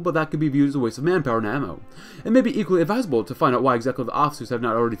rifle, but that could be viewed as a waste of manpower and ammo. It may be equally advisable to find out why exactly the officers have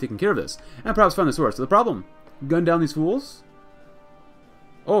not already taken care of this, and perhaps find the source of the problem. Gun down these fools?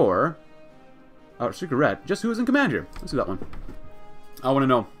 Or... Secret Red. Just who is in command here? Let's do that one. I want to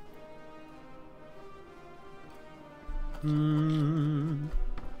know.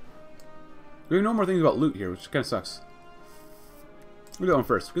 We have no more things about loot here, which kind of sucks. We'll do that one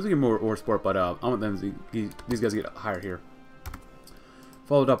first, because we get more war sport, but I want them to, these guys to get higher here.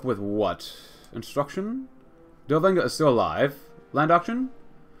 Followed up with what? Instruction? Dirlewanger is still alive. Land auction?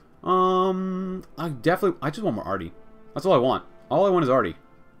 I just want more arty. That's all I want. All I want is arty.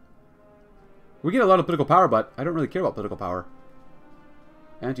 We get a lot of political power, but I don't really care about political power.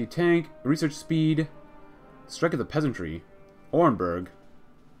 Anti-tank, research speed, strike of the peasantry, Orenburg.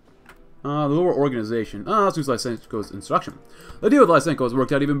 The lower organization. Let's use Lysenko's instruction. The deal with Lysenko has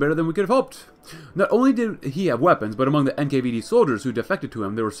worked out even better than we could have hoped. Not only did he have weapons, but among the NKVD soldiers who defected to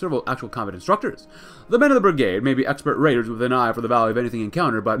him, there were several actual combat instructors. The men of the brigade may be expert raiders with an eye for the value of anything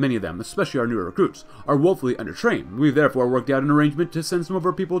encountered, but many of them, especially our newer recruits, are woefully undertrained. We've therefore worked out an arrangement to send some of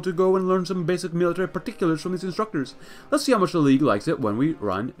our people to go and learn some basic military particulars from these instructors. Let's see how much the League likes it when we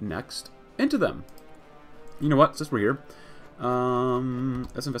run next into them. You know what? Since we're here,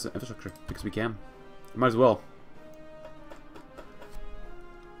 let's invest in infrastructure, because we can. Might as well.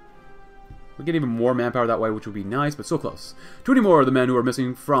 We get even more manpower that way, which would be nice, but so close. 20 more of the men who are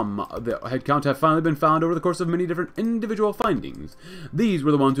missing from the head count have finally been found over the course of many different individual findings. These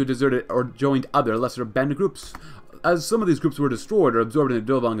were the ones who deserted or joined other lesser bandit groups. As some of these groups were destroyed or absorbed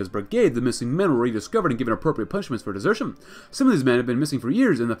into Dirlewanger's brigade, the missing men were rediscovered and given appropriate punishments for desertion. Some of these men have been missing for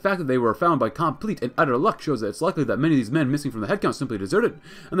years, and the fact that they were found by complete and utter luck shows that it's likely that many of these men missing from the headcount simply deserted,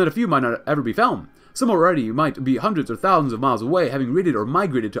 and that a few might not ever be found. Some already might be hundreds or thousands of miles away, having raided or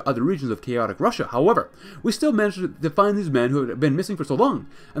migrated to other regions of chaotic Russia. However, we still managed to find these men who have been missing for so long,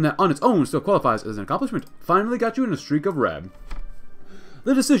 and that on its own still qualifies as an accomplishment. Finally got you in a streak of red.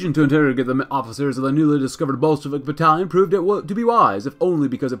 The decision to interrogate the officers of the newly discovered Bolshevik battalion proved to be wise, if only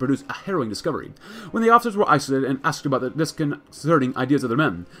because it produced a harrowing discovery. When the officers were isolated and asked about the disconcerting ideas of their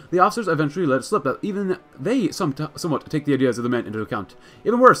men, the officers eventually let it slip that even they somewhat take the ideas of the men into account.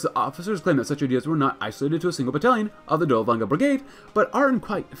 Even worse, the officers claim that such ideas were not isolated to a single battalion of the Dirlewanger Brigade, but are in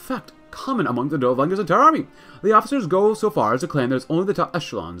fact common among the Dirlewanger's entire army. The officers go so far as to claim that it's only the top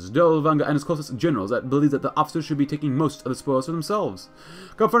echelons, Dirlewanger and his closest generals, that believe that the officers should be taking most of the spoils for themselves.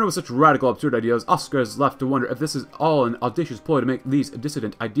 Confronted with such radical, absurd ideas, Oskar is left to wonder if this is all an audacious ploy to make these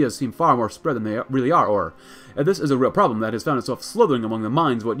dissident ideas seem far more spread than they really are, or if this is a real problem that has found itself slithering among the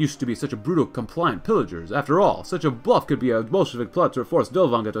minds of what used to be such a brutal, compliant pillagers. After all, such a bluff could be a Bolshevik plot to force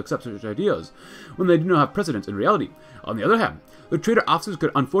Dirlewanger to accept such ideas, when they do not have precedence in reality. On the other hand, the traitor officers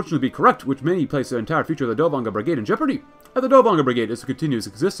could unfortunately be correct, which may place the entire future of the Dirlewanger Brigade in jeopardy. If the Dirlewanger Brigade is to continue its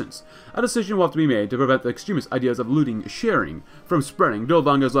existence, a decision will have to be made to prevent the extremist ideas of looting, sharing, from spreading.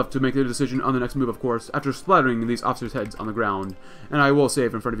 Dirlewanger is left to make the decision on the next move, of course, after splattering these officers' heads on the ground. And I will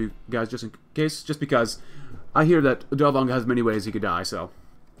save in front of you guys just in case, just because I hear that Dirlewanger has many ways he could die, so.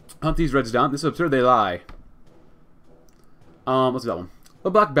 Hunt these Reds down. This is absurd, they lie. Let's do that one. The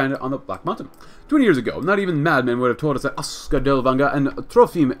Black Bandit on the Black Mountain. 20 years ago, not even madmen would have told us that Oskar Dirlewanger and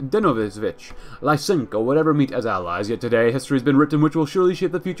Trofim Denovich, Lysenko would ever meet as allies, yet today history has been written which will surely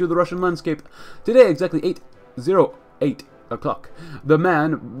shape the future of the Russian landscape. Today, exactly 8:08 o'clock, the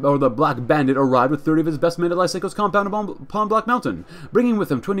man, or the Black Bandit, arrived with 30 of his best men at Lysenko's compound upon Black Mountain, bringing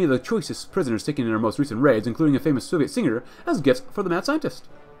with him 20 of the choicest prisoners taken in our most recent raids, including a famous Soviet singer, as gifts for the mad scientist.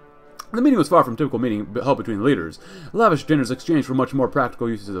 The meeting was far from typical meeting held between the leaders. Lavish dinners exchanged for much more practical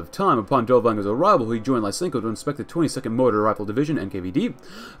uses of time. Upon Dirlewanger's arrival, he joined Lysenko to inspect the 22nd Motor Rifle Division, NKVD,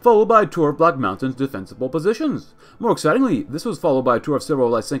 followed by a tour of Black Mountain's defensible positions. More excitingly, this was followed by a tour of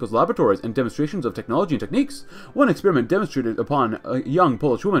several of Lysenko's laboratories and demonstrations of technology and techniques. One experiment demonstrated upon a young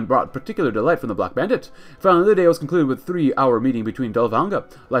Polish woman brought particular delight from the Black Bandit. Finally, the day was concluded with a 3-hour meeting between Dirlewanger,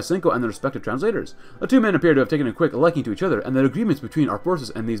 Lysenko, and their respective translators. The two men appeared to have taken a quick liking to each other, and the agreements between our forces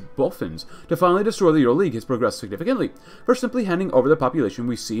and these dolphins to finally destroy the Euro League has progressed significantly. First, simply handing over the population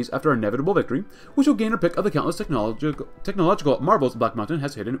we seize after our inevitable victory, which will gain our pick of the countless technological marvels Black Mountain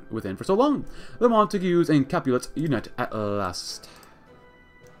has hidden within for so long. The Montagues and Capulets unite at last.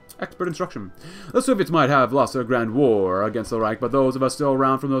 Expert instruction. The Soviets might have lost their grand war against the Reich, but those of us still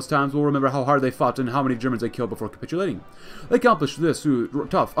around from those times will remember how hard they fought and how many Germans they killed before capitulating. They accomplished this through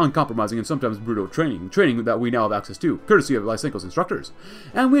tough, uncompromising, and sometimes brutal training that we now have access to, courtesy of Lysenko's instructors.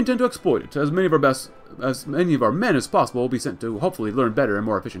 And we intend to exploit it. As many of our men as possible will be sent to hopefully learn better and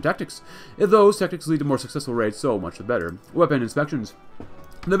more efficient tactics. If those tactics lead to more successful raids, so much the better. Weapon inspections.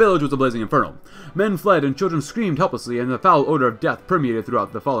 The village was a blazing inferno. Men fled and children screamed helplessly, and the foul odor of death permeated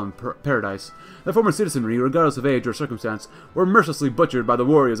throughout the fallen paradise. The former citizenry, regardless of age or circumstance, were mercilessly butchered by the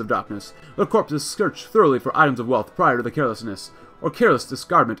warriors of darkness. Their corpses searched thoroughly for items of wealth prior to the careless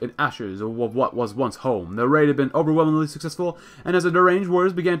discardment in ashes of what was once home. The raid had been overwhelmingly successful, and as the deranged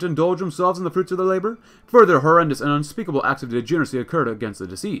warriors began to indulge themselves in the fruits of their labor, further horrendous and unspeakable acts of degeneracy occurred against the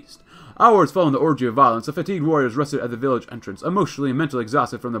deceased. Hours following the orgy of violence, the fatigued warriors rested at the village entrance, emotionally and mentally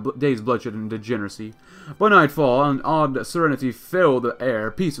exhausted from the day's bloodshed and degeneracy. By nightfall, an odd serenity filled the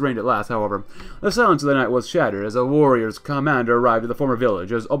air. Peace reigned at last, however. The silence of the night was shattered as a warrior's commander arrived at the former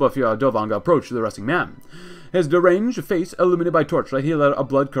village, as Oberfuhrer Dirlewanger approached the resting man. His deranged face illuminated by torchlight, he let a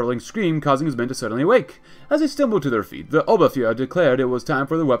blood-curdling scream, causing his men to suddenly awake. As they stumbled to their feet, the Oberfuhrer declared it was time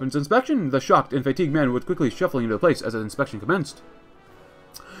for the weapons inspection. The shocked and fatigued men would quickly shuffling into place as the inspection commenced.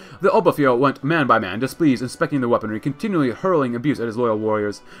 The Oberfuhrer went man by man, displeased, inspecting the weaponry, continually hurling abuse at his loyal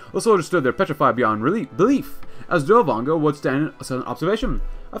warriors. The soldiers stood there petrified beyond belief, as Dirlewanger would stand in sudden observation.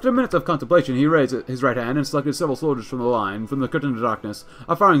 After minutes of contemplation, he raised his right hand and selected several soldiers from the line. From the curtain of darkness,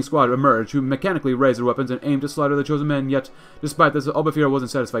 a firing squad emerged, who mechanically raised their weapons and aimed to slaughter the chosen men, yet, despite this, the Oberfuhrer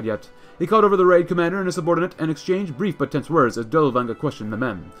wasn't satisfied yet. He called over the raid commander and his subordinate and exchanged brief but tense words as Dirlewanger questioned the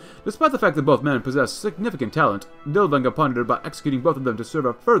men. Despite the fact that both men possessed significant talent, Dirlewanger pondered about executing both of them to serve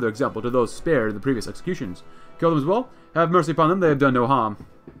a further example to those spared in the previous executions. Kill them as well? Have mercy upon them, they have done no harm.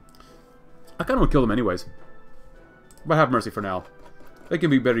 I kind of want to kill them anyways. But have mercy for now. They can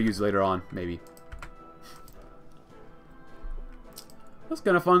be better used later on, maybe. That's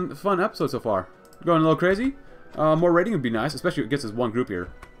kind of fun episode so far. Going a little crazy. More raiding would be nice, especially if it gets us one group here.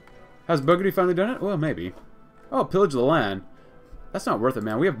 Has Brigade finally done it? Well, maybe. Oh, pillage the land. That's not worth it,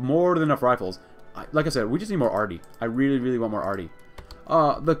 man. We have more than enough rifles. Like I said, we just need more arty. I really, really want more arty.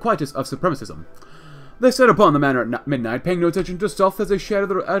 The quietus of supremacism. They set upon the manor at midnight, paying no attention to stealth as they shattered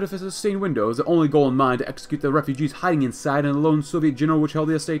the edifice's stained windows, the only goal in mind to execute the refugees hiding inside and the lone Soviet general which held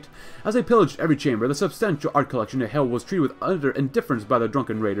the estate. As they pillaged every chamber, the substantial art collection they held was treated with utter indifference by the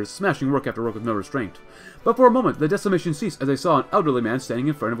drunken raiders, smashing work after work with no restraint. But for a moment, the decimation ceased as they saw an elderly man standing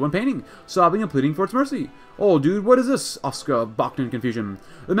in front of one painting, sobbing and pleading for its mercy. "Oh, dude, what is this?" Oskar balked in confusion.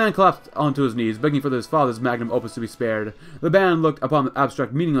 The man collapsed onto his knees, begging for his father's magnum opus to be spared. The band looked upon the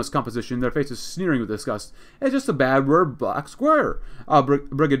abstract, meaningless composition, their faces sneering with disgust. "It's just a bad word, black square."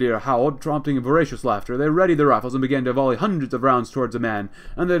 Brigadier howled, prompting voracious laughter. They readied their rifles and began to volley hundreds of rounds towards the man,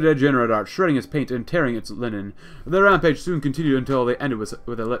 and the degenerate art, shredding its paint and tearing its linen. Their rampage soon continued until they ended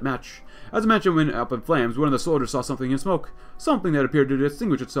with a lit match. As the mansion went up in flames, one of the soldiers saw something in smoke. Something that appeared to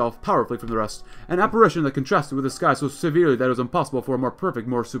distinguish itself powerfully from the rest. An apparition that contrasted with the sky so severely that it was impossible for a more perfect,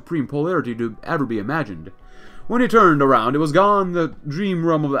 more supreme polarity to ever be imagined. When he turned around, it was gone. The dream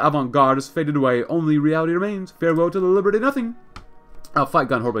realm of the avant-garde has faded away. Only reality remains. Farewell to the liberty nothing. A fight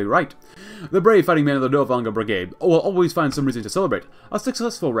gone horribly right. The brave fighting men of the Dirlewanger Brigade will always find some reason to celebrate. A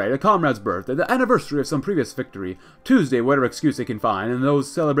successful raid, a comrade's birthday, the anniversary of some previous victory, Tuesday, whatever excuse they can find, and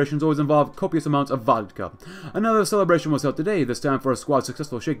those celebrations always involve copious amounts of vodka. Another celebration was held today, this time for a squad's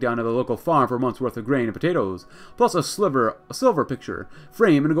successful shakedown of the local farm for a month's worth of grain and potatoes, plus a silver picture,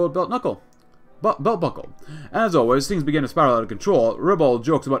 frame, and a gold belt knuckle. belt buckle. As always, things began to spiral out of control. Ribald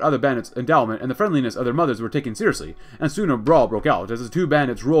jokes about other bandits' endowment and the friendliness of their mothers were taken seriously, and soon a brawl broke out as the two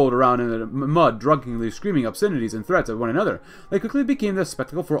bandits rolled around in the mud, drunkenly screaming obscenities and threats at one another. They quickly became the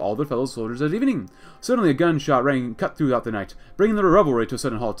spectacle for all their fellow soldiers that evening. Suddenly a gunshot rang cut throughout the night, bringing the revelry to a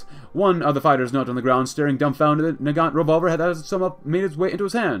sudden halt. One of the fighters knelt on the ground, staring dumbfounded. The Nagant revolver had somehow made its way into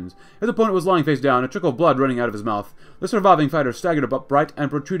his hands. His opponent was lying face down, a trickle of blood running out of his mouth. The surviving fighter staggered up upright and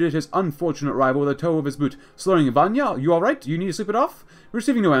protruded his unfortunate rival with the toe of his boot, slurring, "Vanya, you all right? You need to sleep it off?"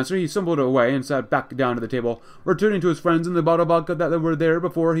 Receiving no answer, he stumbled away and sat back down to the table, returning to his friends and the bottle vodka that were there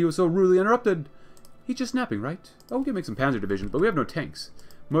before he was so rudely interrupted. He's just napping, right? Oh, we can make some panzer divisions, but we have no tanks.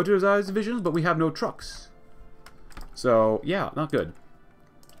 Motorized divisions, but we have no trucks. So, yeah, not good.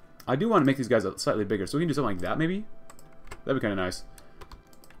 I do want to make these guys slightly bigger, so we can do something like that, maybe? That'd be kind of nice.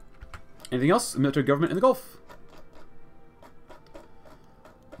 Anything else? Military government in the Gulf.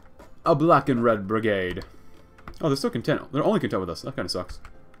 A black and red brigade. Oh, they're still content. They're only content with us. That kind of sucks.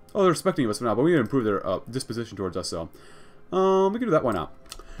 Oh, they're respecting us for now, but we need to improve their disposition towards us, so. We can do that. Why not?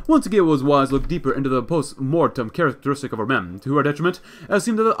 Once again, it was wise to look deeper into the post-mortem characteristic of our men. To our detriment, it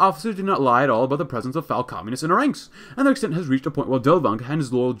seemed that the officers did not lie at all about the presence of foul communists in our ranks, and their extent has reached a point where Dirlewanger and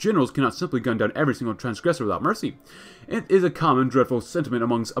his loyal generals cannot simply gun down every single transgressor without mercy. It is a common, dreadful sentiment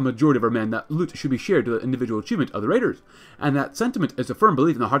amongst a majority of our men that loot should be shared to the individual achievement of the raiders, and that sentiment is a firm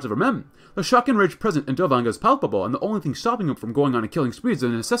belief in the hearts of our men. The shock and rage present in Dirlewanger is palpable, and the only thing stopping him from going on and killing sprees is the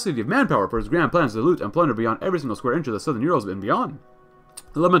necessity of manpower for his grand plans to loot and plunder beyond every single square inch of the southern Urals and beyond.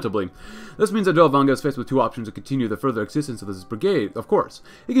 Lamentably, this means that Dirlewanger is faced with two options to continue the further existence of this brigade. Of course,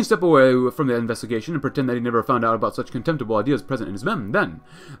 he can step away from the investigation and pretend that he never found out about such contemptible ideas present in his men. Then,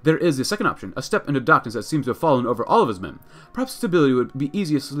 there is the second option, a step into darkness that seems to have fallen over all of his men. Perhaps stability would be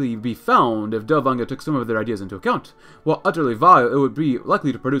easily be found if Dirlewanger took some of their ideas into account. While utterly vile, it would be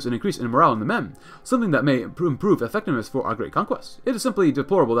likely to produce an increase in morale in the men, something that may improve effectiveness for our great conquest. It is simply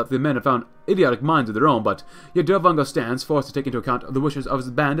deplorable that the men have found idiotic minds of their own, but yet Dirlewanger stands forced to take into account the wishes of his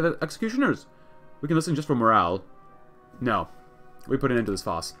band of executioners. We can listen just for morale. No. We put an end to this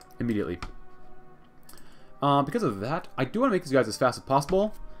foss immediately. Because of that, I do want to make these guys as fast as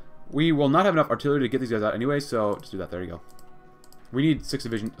possible. We will not have enough artillery to get these guys out anyway, so just do that. There you go. We need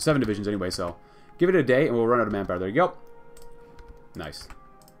 7 divisions anyway, so give it a day and we'll run out of manpower. There you go. Nice.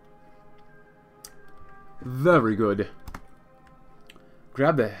 Very good.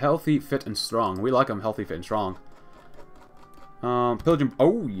 Grab the healthy, fit, and strong. We like them healthy, fit, and strong. Pillage and...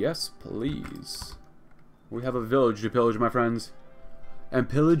 Oh, yes, please. We have a village to pillage, my friends. And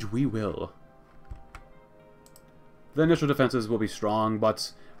pillage we will. The initial defenses will be strong,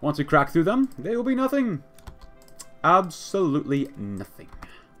 but once we crack through them, they will be nothing. Absolutely nothing.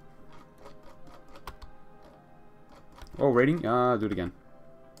 Oh, raiding? Do it again.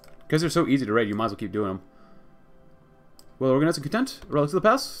 Because they're so easy to raid, you might as well keep doing them. Well organized and content? Relics of the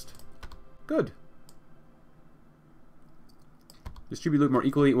past? Good. Distribute loot more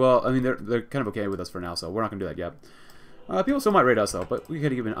equally. Well, I mean, they're kind of okay with us for now, so we're not going to do that yet. People still might raid us, though, but we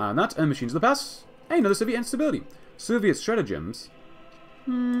gotta keep an eye on that. And machines of the past. Hey, another Soviet instability. Soviet stratagems.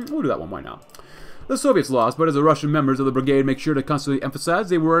 We'll do that one. Why not? The Soviets lost, but as the Russian members of the brigade make sure to constantly emphasize,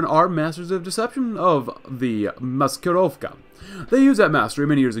 they were and are masters of deception of the Maskirovka. They used that mastery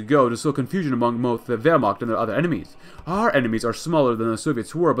many years ago to sow confusion among both the Wehrmacht and their other enemies. Our enemies are smaller than the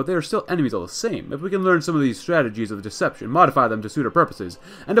Soviets were, but they are still enemies all the same. If we can learn some of these strategies of deception, modify them to suit our purposes,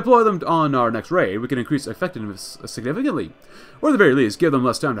 and deploy them on our next raid, we can increase effectiveness significantly. Or at the very least, give them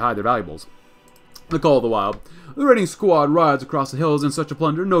less time to hide their valuables. The Call of the Wild. The raiding squad rides across the hills in such a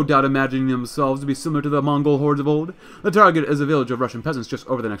plunder, no doubt imagining themselves to be similar to the Mongol hordes of old. The target is a village of Russian peasants just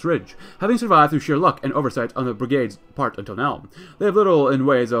over the next ridge, having survived through sheer luck and oversight on the brigade's part until now. They have little in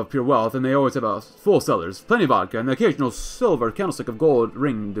ways of pure wealth, and they always have full cellars, plenty of vodka, and the occasional silver candlestick of gold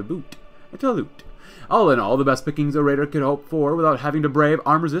ring to boot. To loot. All in all, the best pickings a raider could hope for without having to brave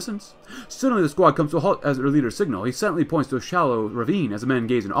armed resistance. Suddenly the squad comes to a halt as their leader's signal. He silently points to a shallow ravine as the men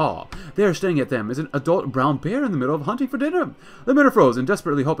gaze in awe. There, staring at them, is an adult brown bear in the middle of hunting for dinner. The men are frozen,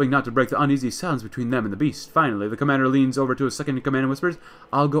 desperately hoping not to break the uneasy silence between them and the beast. Finally, the commander leans over to his second in command and whispers,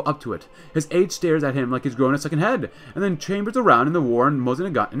 "I'll go up to it." His aide stares at him like he's grown a second head, and then chambers around in the war and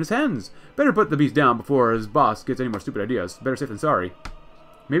muzzling a gun in his hands. Better put the beast down before his boss gets any more stupid ideas. Better safe than sorry.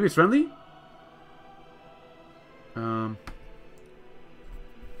 Maybe it's friendly?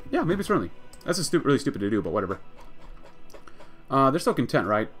 Yeah, maybe it's friendly. That's just really stupid to do, but whatever. They're still content,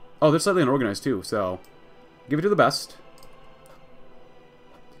 right? Oh, they're slightly unorganized too, so give it to the best.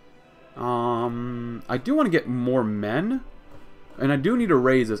 I do want to get more men, and I do need to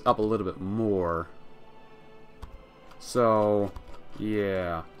raise this up a little bit more. So,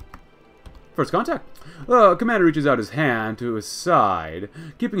 yeah. First contact. The commander reaches out his hand to his side,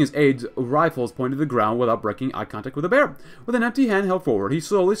 keeping his aide's rifles pointed to the ground without breaking eye contact with the bear. With an empty hand held forward, he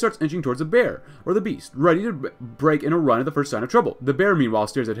slowly starts inching towards the bear, or the beast, ready to break in a run at the first sign of trouble. The bear, meanwhile,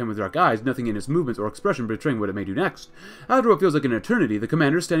 stares at him with dark eyes, nothing in his movements or expression betraying what it may do next. After what feels like an eternity, the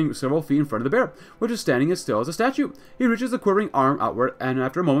commander is standing several feet in front of the bear, which is standing as still as a statue. He reaches the quivering arm outward, and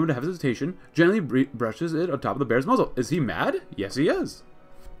after a moment of hesitation, gently brushes it on top of the bear's muzzle. Is he mad? Yes, he is.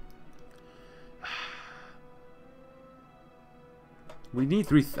 We need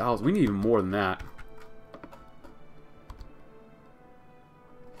 3,000. We need even more than that.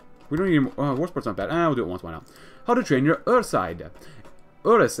 We don't need... war sport's not bad. We'll do it once. Why not? How to train your Urside.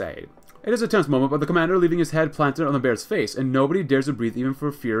 Urside. It is a tense moment, but the commander leaving his head planted on the bear's face, and nobody dares to breathe even for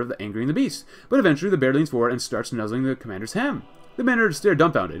fear of the angering the beast. But eventually the bear leans forward and starts nuzzling the commander's hand. The commander stares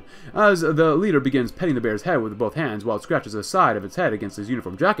dumbfounded, as the leader begins petting the bear's head with both hands while it scratches the side of its head against his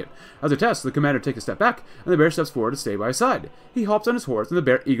uniform jacket. As a test, the commander takes a step back, and the bear steps forward to stay by his side. He hops on his horse, and the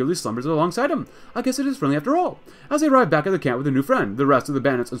bear eagerly slumbers alongside him. I guess it is friendly after all. As they arrive back at the camp with a new friend, the rest of the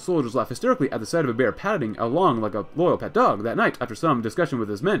bandits and soldiers laugh hysterically at the sight of a bear padding along like a loyal pet dog that night after some discussion with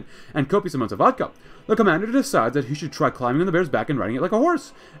his men and copious amounts of vodka. The commander decides that he should try climbing on the bear's back and riding it like a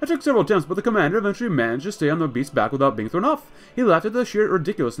horse. It took several attempts, but the commander eventually managed to stay on the beast's back without being thrown off. He laughed at the sheer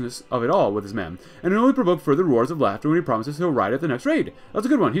ridiculousness of it all with his men, and it only provoked further roars of laughter when he promises he'll ride it the next raid. That's a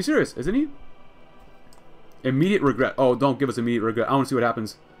good one. He's serious, isn't he? Immediate regret. Oh, don't give us immediate regret. I want to see what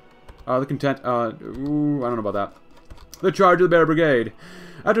happens. The content. Ooh, I don't know about that. The charge of the Bear Brigade.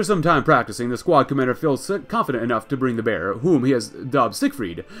 After some time practicing, the squad commander feels confident enough to bring the bear, whom he has dubbed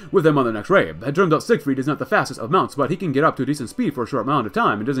Siegfried, with him on the next raid. It turns out Siegfried is not the fastest of mounts, but he can get up to a decent speed for a short amount of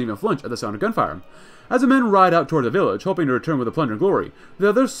time and doesn't even flinch at the sound of gunfire. As the men ride out toward the village, hoping to return with the plunder and glory, the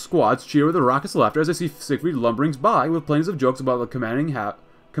other squads cheer with a raucous laughter as they see Siegfried lumbering by with plenty of jokes about the commanding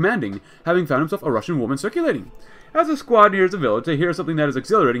having found himself a Russian woman circulating. As the squad nears the village, they hear something that is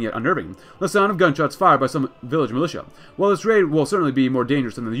exhilarating yet unnerving. The sound of gunshots fired by some village militia. While this raid will certainly be more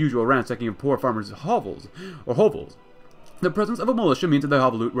dangerous than the usual ransacking of poor farmers' hovels, the presence of a militia means that they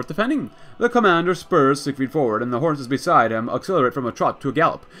have loot worth defending. The commander spurs Siegfried forward, and the horses beside him accelerate from a trot to a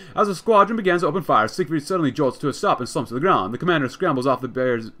gallop. As the squadron begins to open fire, Siegfried suddenly jolts to a stop and slumps to the ground. The commander scrambles off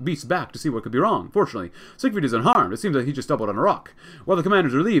the beast's back to see what could be wrong. Fortunately, Siegfried is unharmed. It seems that he just stumbled on a rock. While the commander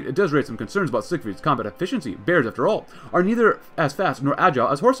is relieved, it does raise some concerns about Siegfried's combat efficiency. Bears, after all, are neither as fast nor agile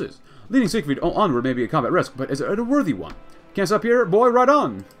as horses. Leading Siegfried onward may be a combat risk, but is it a worthy one? Can't stop here? Boy, right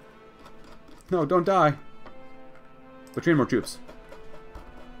on! No, don't die. But train more troops.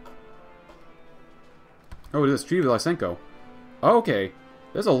 Oh, what is this? Treaty with Lysenko. Oh, okay.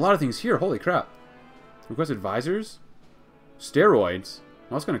 There's a lot of things here. Holy crap. Request advisors? Steroids.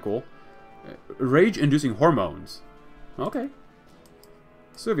 Well, that's kind of cool. Rage-inducing hormones. Okay.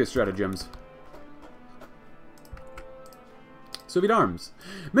 Soviet stratagems. Soviet arms.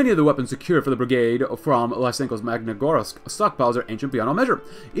 Many of the weapons secured for the brigade from Lysenko's Magnagorsk stockpiles are ancient beyond all measure.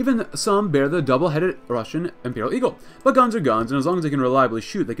 Even some bear the double-headed Russian Imperial Eagle. But guns are guns, and as long as they can reliably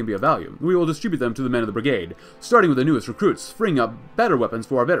shoot, they can be of value. We will distribute them to the men of the brigade, starting with the newest recruits, freeing up better weapons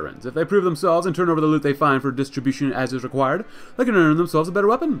for our veterans. If they prove themselves and turn over the loot they find for distribution as is required, they can earn themselves a better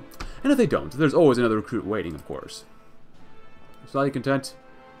weapon. And if they don't, there's always another recruit waiting, of course. Slightly content.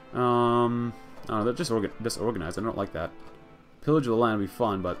 I don't know, they're just disorganized. I don't like that. Pillage of the land would be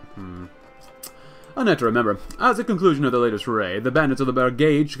fun, but, A night to remember. At the conclusion of the latest raid, the bandits of the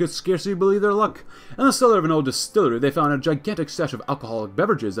Brigade could scarcely believe their luck. In the cellar of an old distillery, they found a gigantic stash of alcoholic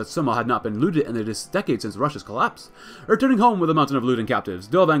beverages that somehow had not been looted in the decade since Russia's collapse. Returning home with a mountain of loot and captives,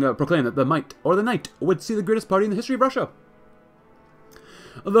 Dirlewanger proclaimed that the night would see the greatest party in the history of Russia.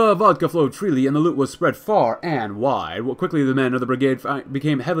 The vodka flowed freely, and the loot was spread far and wide. Quickly, the men of the brigade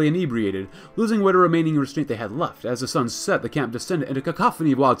became heavily inebriated, losing whatever remaining restraint they had left. As the sun set, the camp descended into a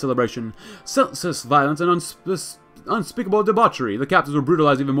cacophony of wild celebration, senseless violence, and unspeakable debauchery. The captives were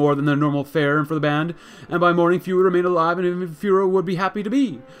brutalized even more than their normal fare for the band, and by morning fewer remained alive, and even fewer would be happy to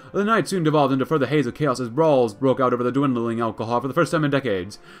be. The night soon devolved into further haze of chaos as brawls broke out over the dwindling alcohol for the first time in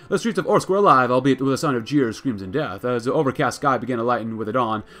decades. The streets of Orsk were alive, albeit with a sound of jeers, screams, and death. As the overcast sky began to lighten with the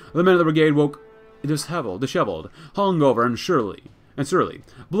dawn, the men of the brigade woke disheveled, hungover, and surly.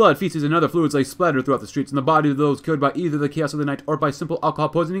 Blood, feces, and other fluids lay splattered throughout the streets, and the bodies of those killed by either the chaos of the night or by simple alcohol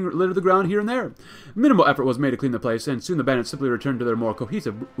poisoning littered the ground here and there. Minimal effort was made to clean the place, and soon the bandits simply returned to their more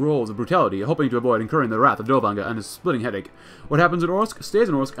cohesive roles of brutality, hoping to avoid incurring the wrath of Dirlewanger and his splitting headache. What happens in Orsk stays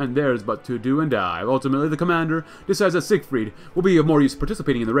in Orsk, and theirs but to do and die. Ultimately, the commander decides that Siegfried will be of more use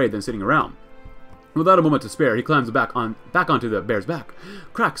participating in the raid than sitting around. Without a moment to spare, he climbs back onto the bear's back,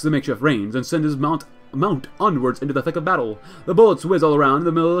 cracks the makeshift reins, and sends his mount mount onwards into the thick of battle. The bullets whiz all around,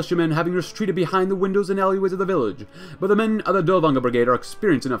 the militiamen having retreated behind the windows and alleyways of the village. But the men of the Dirlewanger Brigade are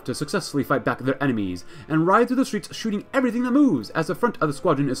experienced enough to successfully fight back their enemies, and ride through the streets shooting everything that moves, as the front of the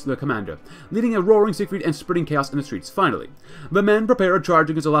squadron is the commander, leading a roaring Siegfried and spreading chaos in the streets. Finally, the men prepare a charge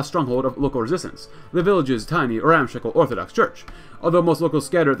against the last stronghold of local resistance, the village's tiny, ramshackle Orthodox church. Although most locals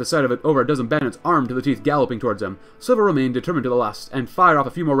scatter at the sight of it, over a dozen bandits armed to the teeth galloping towards them, several remain determined to the last, and fire off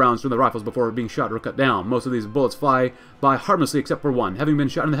a few more rounds from their rifles before being shot or cut down. Most of these bullets fly by harmlessly except for one. Having been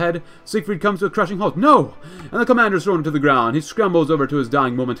shot in the head, Siegfried comes to a crashing halt. No! And the commander is thrown to the ground. He scrambles over to his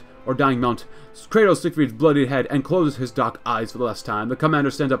dying mount, cradles Siegfried's bloodied head, and closes his dark eyes for the last time. The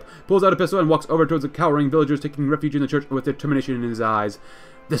commander stands up, pulls out a pistol, and walks over towards the cowering villagers taking refuge in the church with determination in his eyes.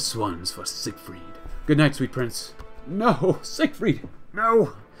 This one's for Siegfried. Good night, sweet prince. No! Siegfried!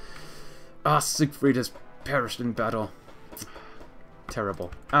 No! Ah, Siegfried has perished in battle.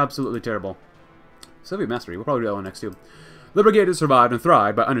 Terrible. Absolutely terrible. Soviet mastery. We'll probably do that one next too. The brigade has survived and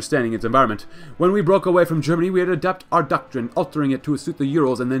thrived by understanding its environment. When we broke away from Germany, we had to adapt our doctrine, altering it to suit the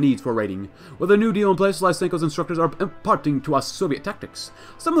Urals and the needs for raiding. With a new deal in place, Lysenko's instructors are imparting to us Soviet tactics.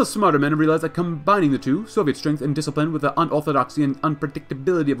 Some of the smarter men have realized that combining the two, Soviet strength and discipline, with the unorthodoxy and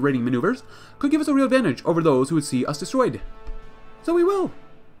unpredictability of raiding maneuvers, could give us a real advantage over those who would see us destroyed. So we will.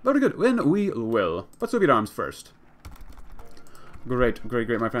 Very good. And we will. But Soviet arms first. Great, great,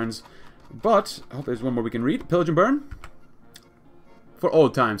 great, my friends. But, I hope there's one more we can read. Pillage and burn. For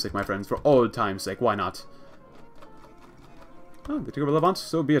old time's sake, my friends. For old time's sake. Why not? Oh, they took over Levant.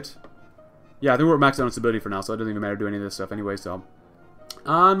 So be it. Yeah, I think we're maxed out on stability for now, so it doesn't even matter to do any of this stuff anyway, so.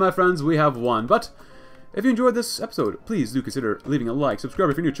 And, my friends, we have won. But, if you enjoyed this episode, please do consider leaving a like. Subscribe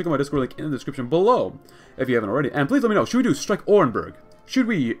if you're new. Check out my Discord link in the description below, if you haven't already. And please let me know, should we do strike Orenburg? Should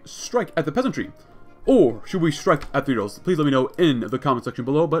we strike at the peasantry? Or should we strike at the Urals? Please let me know in the comment section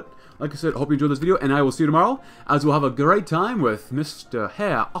below. But, like I said, I hope you enjoyed this video, and I will see you tomorrow, as we'll have a great time with Mr.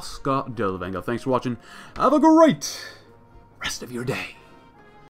 Herr Oskar Dirlewanger. Thanks for watching. Have a great rest of your day.